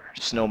 somewhere,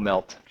 snow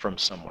melt from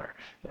somewhere.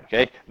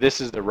 Okay,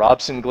 this is the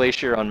Robson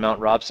Glacier on Mount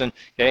Robson.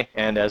 Okay,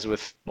 and as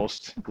with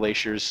most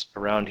glaciers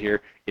around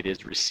here, it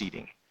is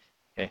receding.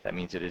 Okay, that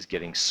means it is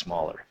getting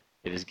smaller.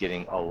 It is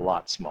getting a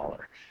lot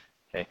smaller.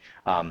 Okay,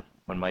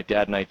 when my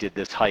dad and I did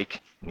this hike,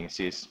 and you can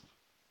see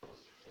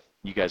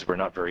you guys were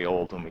not very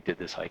old when we did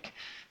this hike,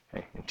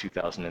 okay, in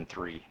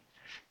 2003.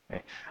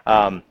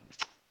 Okay,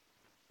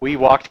 we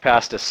walked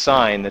past a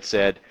sign that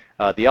said,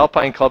 the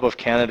Alpine Club of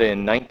Canada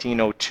in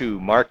 1902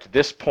 marked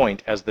this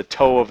point as the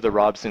toe of the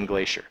Robson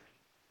Glacier.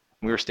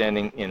 We were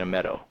standing in a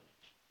meadow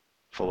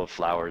full of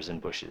flowers and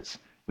bushes.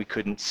 We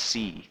couldn't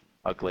see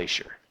a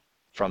glacier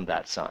from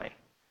that sign.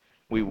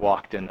 We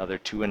walked another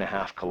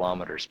 2.5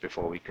 kilometers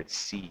before we could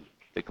see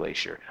the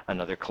glacier,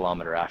 another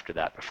kilometer after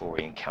that before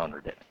we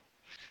encountered it.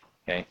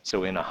 Okay,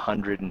 so in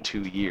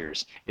 102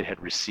 years, it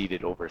had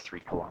receded over 3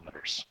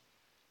 kilometers.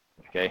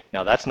 Okay,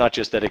 now that's not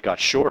just that it got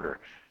shorter,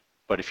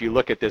 but if you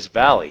look at this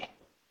valley,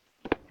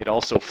 it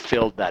also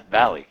filled that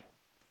valley.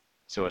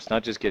 So it's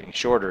not just getting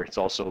shorter, it's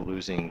also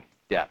losing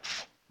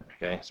depth.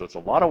 Okay, so it's a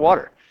lot of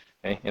water,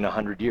 okay, in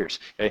 100 years.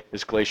 Okay,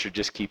 this glacier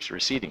just keeps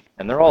receding,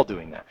 and they're all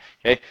doing that.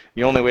 Okay,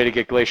 the only way to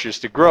get glaciers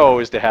to grow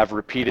is to have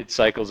repeated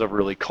cycles of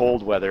really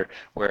cold weather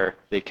where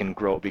they can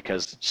grow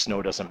because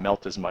snow doesn't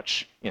melt as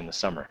much in the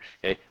summer.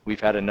 Okay, we've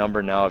had a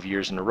number now of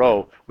years in a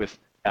row with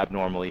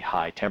abnormally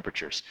high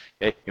temperatures.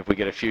 Okay, if we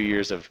get a few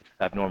years of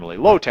abnormally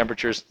low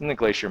temperatures, then the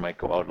glacier might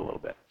go out a little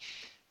bit.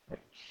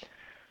 Okay.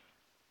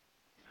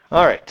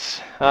 All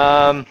right.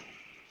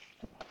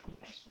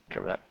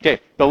 Cover that. Okay,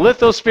 the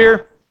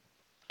lithosphere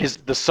is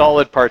the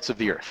solid parts of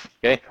the Earth,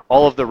 okay?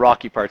 All of the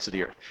rocky parts of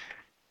the Earth.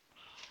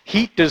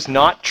 Heat does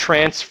not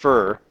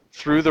transfer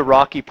through the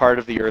rocky part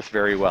of the Earth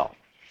very well,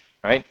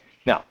 right?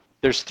 Now,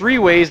 there's 3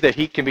 ways that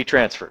heat can be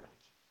transferred.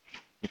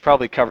 You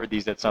probably covered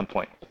these at some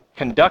point.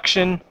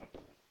 Conduction,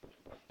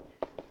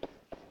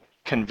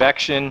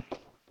 convection,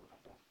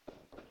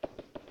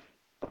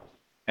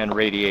 and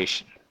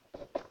radiation.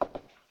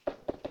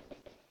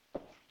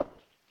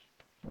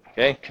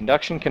 Okay,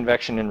 conduction,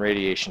 convection, and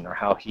radiation are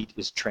how heat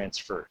is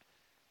transferred.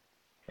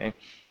 Okay.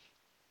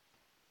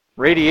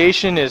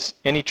 Radiation is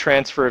any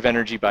transfer of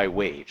energy by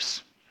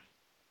waves.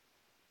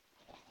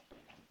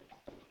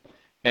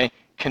 Okay.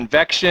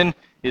 Convection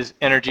is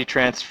energy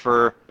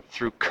transfer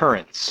through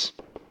currents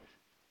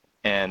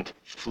and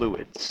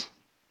fluids.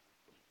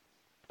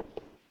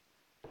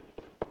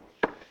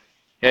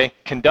 Okay.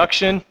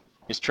 Conduction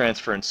is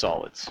transfer in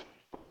solids.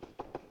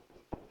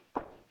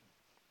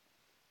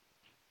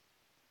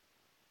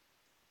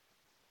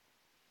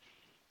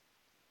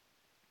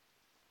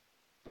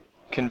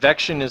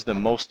 Convection is the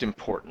most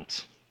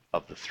important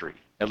of the three,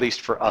 at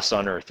least for us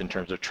on Earth in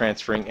terms of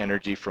transferring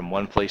energy from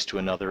one place to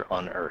another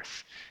on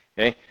Earth.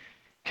 Okay?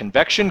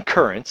 Convection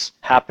currents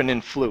happen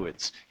in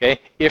fluids. Okay?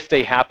 If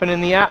they happen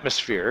in the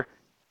atmosphere,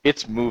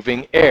 it's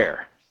moving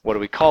air. What do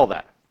we call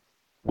that?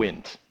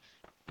 Wind.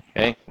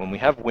 Okay? When we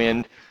have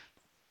wind,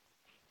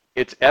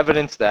 it's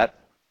evidence that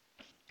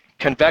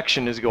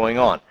convection is going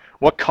on.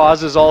 What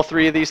causes all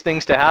three of these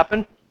things to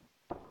happen?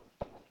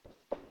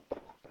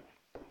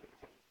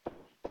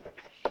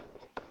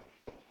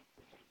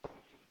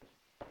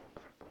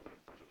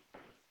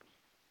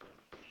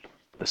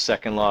 The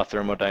second law of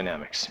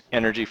thermodynamics.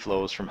 Energy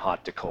flows from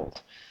hot to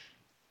cold.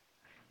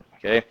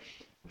 Okay?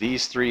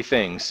 These three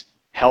things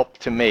help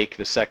to make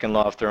the second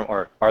law of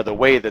or are the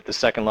way that the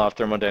second law of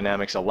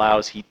thermodynamics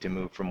allows heat to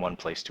move from one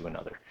place to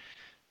another.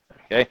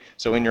 Okay?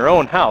 So in your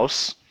own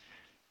house,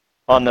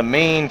 on the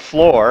main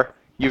floor,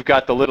 you've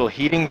got the little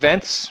heating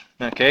vents,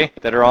 okay,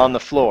 that are on the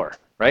floor,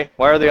 right?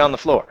 Why are they on the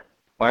floor?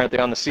 Why aren't they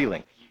on the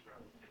ceiling?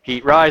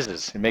 Heat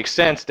rises. It makes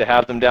sense to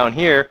have them down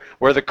here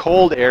where the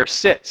cold air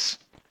sits.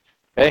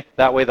 Okay?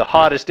 That way the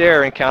hottest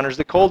air encounters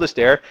the coldest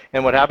air,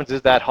 and what happens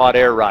is that hot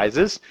air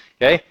rises,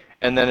 okay?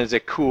 And then as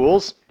it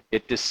cools,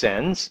 it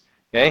descends,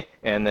 okay?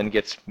 And then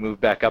gets moved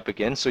back up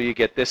again, so you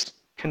get this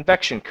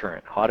convection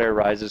current. Hot air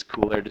rises,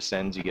 cool air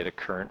descends, you get a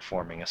current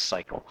forming a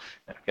cycle,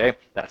 okay?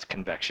 That's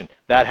convection.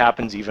 That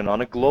happens even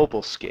on a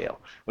global scale,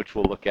 which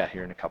we'll look at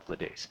here in a couple of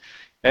days.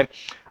 Okay?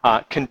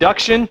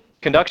 Conduction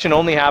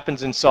only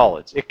happens in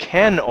solids. It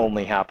can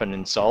only happen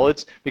in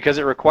solids because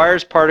it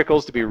requires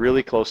particles to be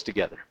really close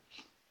together.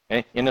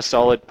 Okay? In a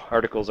solid,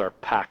 particles are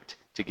packed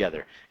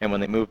together. And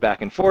when they move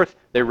back and forth,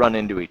 they run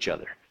into each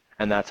other.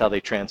 And that's how they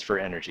transfer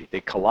energy.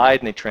 They collide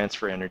and they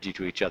transfer energy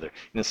to each other.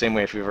 In the same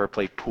way if you've ever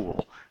played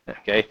pool.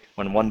 Okay?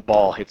 When one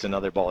ball hits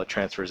another ball, it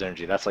transfers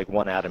energy. That's like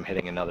one atom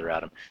hitting another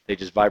atom. They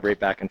just vibrate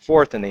back and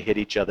forth and they hit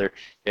each other,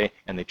 okay?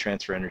 And they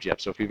transfer energy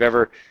up. So if you've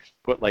ever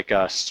put like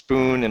a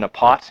spoon in a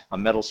pot, a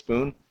metal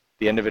spoon,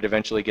 the end of it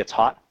eventually gets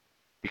hot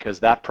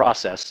because that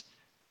process,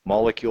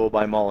 molecule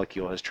by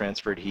molecule, has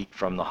transferred heat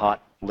from the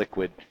hot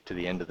liquid to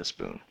the end of the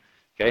spoon.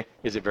 Okay?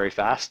 Is it very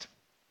fast?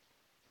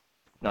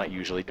 Not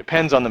usually.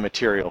 Depends on the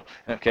material.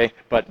 Okay?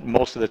 But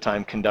most of the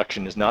time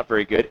conduction is not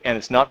very good and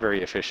it's not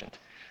very efficient.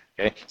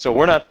 Okay? So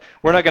we're not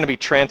going to be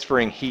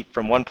transferring heat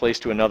from one place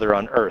to another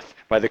on Earth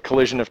by the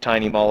collision of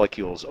tiny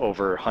molecules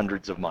over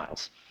hundreds of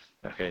miles.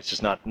 Okay? It's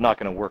just not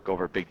going to work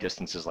over big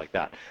distances like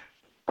that.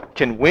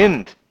 Can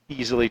wind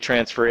easily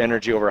transfer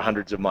energy over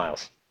hundreds of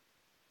miles?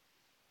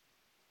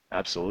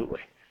 Absolutely.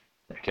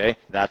 Okay,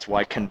 that's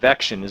why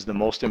convection is the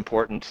most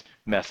important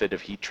method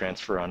of heat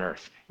transfer on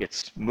Earth.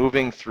 It's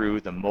moving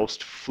through the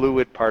most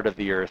fluid part of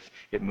the Earth.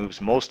 It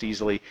moves most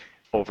easily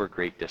over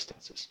great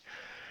distances.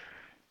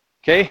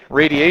 Okay,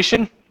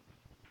 radiation.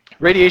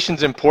 Radiation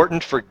is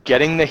important for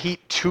getting the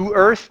heat to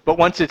Earth, but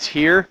once it's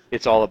here,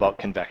 it's all about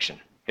convection.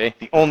 Okay,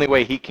 the only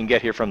way heat can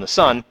get here from the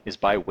sun is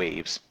by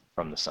waves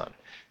from the sun.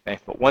 Okay,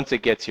 but once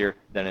it gets here,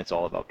 then it's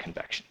all about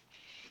convection.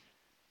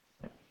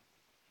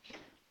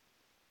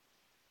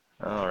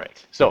 All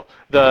right, so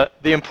the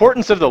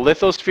importance of the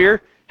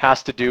lithosphere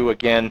has to do,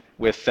 again,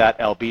 with that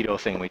albedo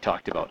thing we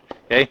talked about.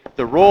 Okay,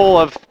 the role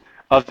of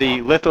the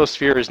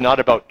lithosphere is not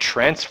about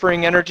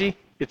transferring energy,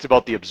 it's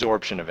about the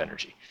absorption of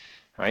energy.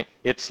 Right?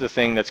 It's the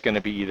thing that's going to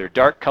be either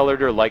dark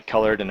colored or light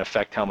colored and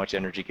affect how much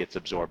energy gets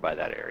absorbed by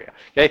that area.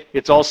 Okay,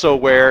 it's also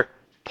where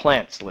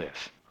plants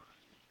live.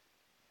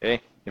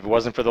 Okay, if it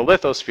wasn't for the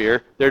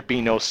lithosphere, there'd be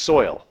no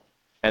soil.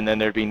 And then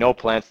there'd be no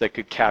plants that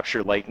could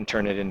capture light and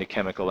turn it into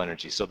chemical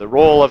energy. So the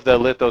role of the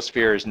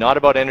lithosphere is not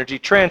about energy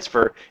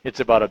transfer, it's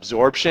about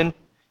absorption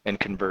and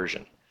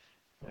conversion.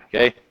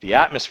 Okay? The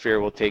atmosphere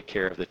will take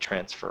care of the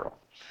transferal.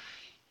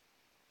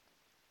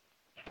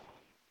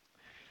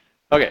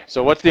 Okay,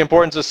 so what's the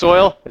importance of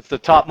soil? It's the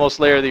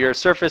topmost layer of the Earth's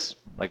surface.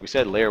 Like we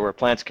said, layer where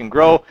plants can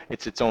grow.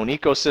 It's its own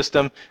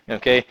ecosystem.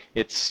 Okay,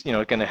 it's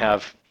going to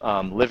have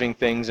living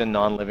things and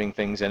non-living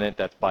things in it.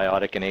 That's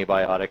biotic and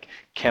abiotic,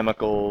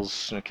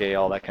 chemicals. Okay,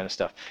 all that kind of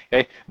stuff.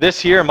 Okay, this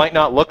here might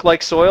not look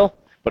like soil,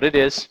 but it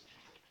is.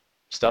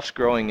 Stuff's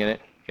growing in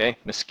it. Okay,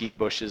 mesquite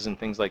bushes and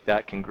things like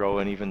that can grow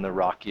in even the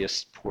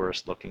rockiest,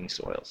 poorest-looking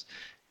soils.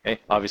 Okay,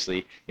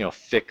 obviously,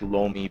 thick,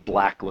 loamy,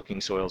 black-looking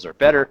soils are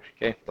better.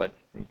 Okay, but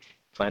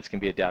plants can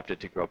be adapted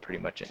to grow pretty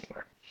much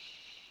anywhere.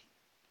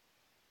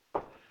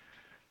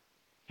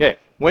 Okay,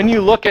 when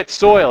you look at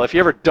soil, if you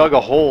ever dug a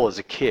hole as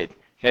a kid,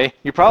 okay,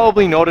 you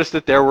probably noticed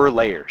that there were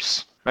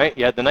layers, right?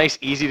 You had the nice,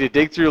 easy to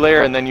dig through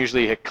layer, and then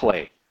usually you hit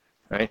clay,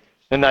 right?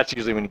 And that's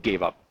usually when you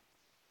gave up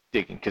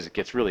digging, because it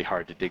gets really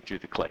hard to dig through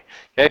the clay,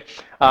 okay?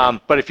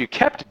 But if you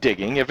kept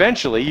digging,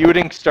 eventually you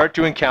would start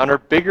to encounter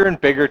bigger and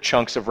bigger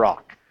chunks of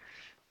rock,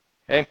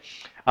 okay?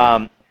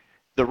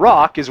 The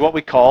rock is what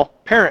we call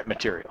parent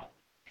material,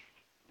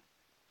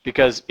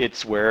 because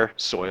it's where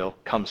soil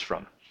comes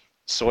from.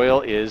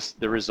 Soil is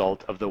the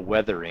result of the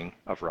weathering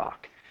of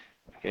rock.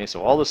 Okay,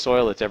 so all the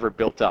soil that's ever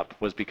built up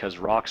was because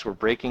rocks were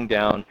breaking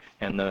down,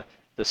 and the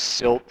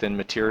silt and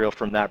material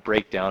from that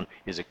breakdown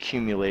is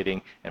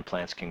accumulating, and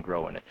plants can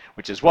grow in it.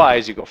 Which is why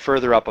as you go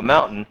further up a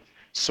mountain,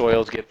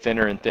 soils get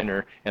thinner and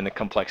thinner, and the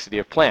complexity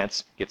of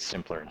plants gets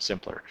simpler and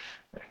simpler.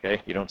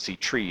 Okay, you don't see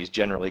trees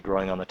generally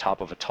growing on the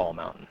top of a tall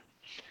mountain.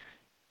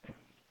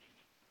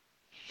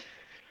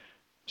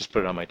 Just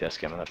put it on my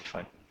desk, Emma, that'd be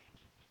fine.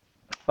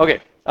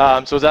 Okay,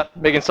 so is that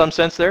making some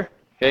sense there?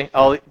 Okay,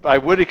 I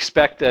would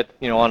expect that,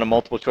 on a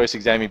multiple choice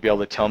exam, you'd be able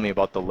to tell me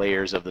about the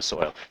layers of the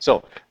soil.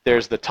 So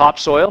there's the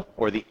topsoil,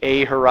 or the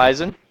A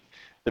horizon.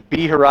 The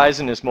B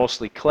horizon is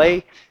mostly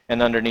clay,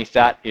 and underneath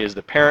that is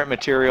the parent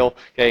material.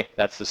 Okay,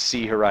 that's the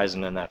C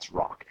horizon, and that's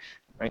rock.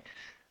 Right?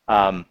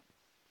 Why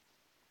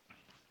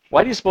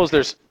do you suppose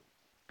there's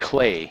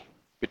clay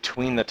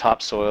between the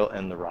topsoil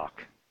and the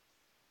rock?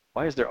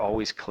 Why is there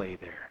always clay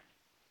there?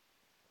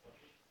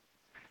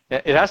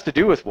 It has to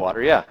do with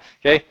water, yeah.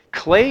 Okay,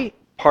 clay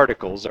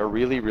particles are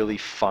really, really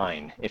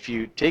fine. If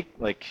you take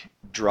like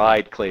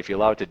dried clay, if you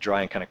allow it to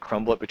dry and kind of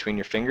crumble it between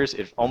your fingers,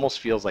 it almost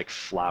feels like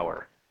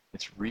flour.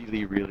 It's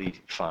really, really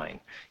fine.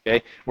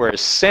 Okay, whereas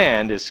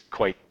sand is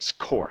quite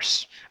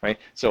coarse, right?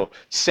 So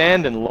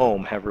sand and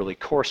loam have really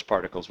coarse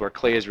particles, where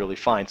clay is really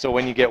fine. So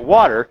when you get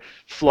water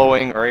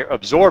flowing or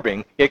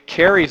absorbing, it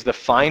carries the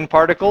fine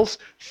particles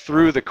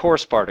through the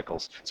coarse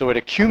particles. So it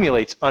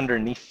accumulates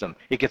underneath them.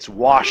 It gets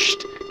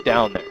washed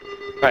down there.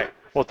 All right,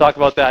 we'll talk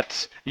about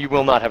that. You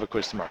will not have a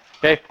quiz tomorrow.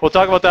 Okay, we'll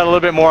talk about that a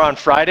little bit more on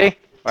Friday.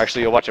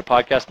 Actually, you'll watch a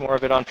podcast more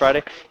of it on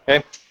Friday.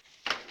 Okay.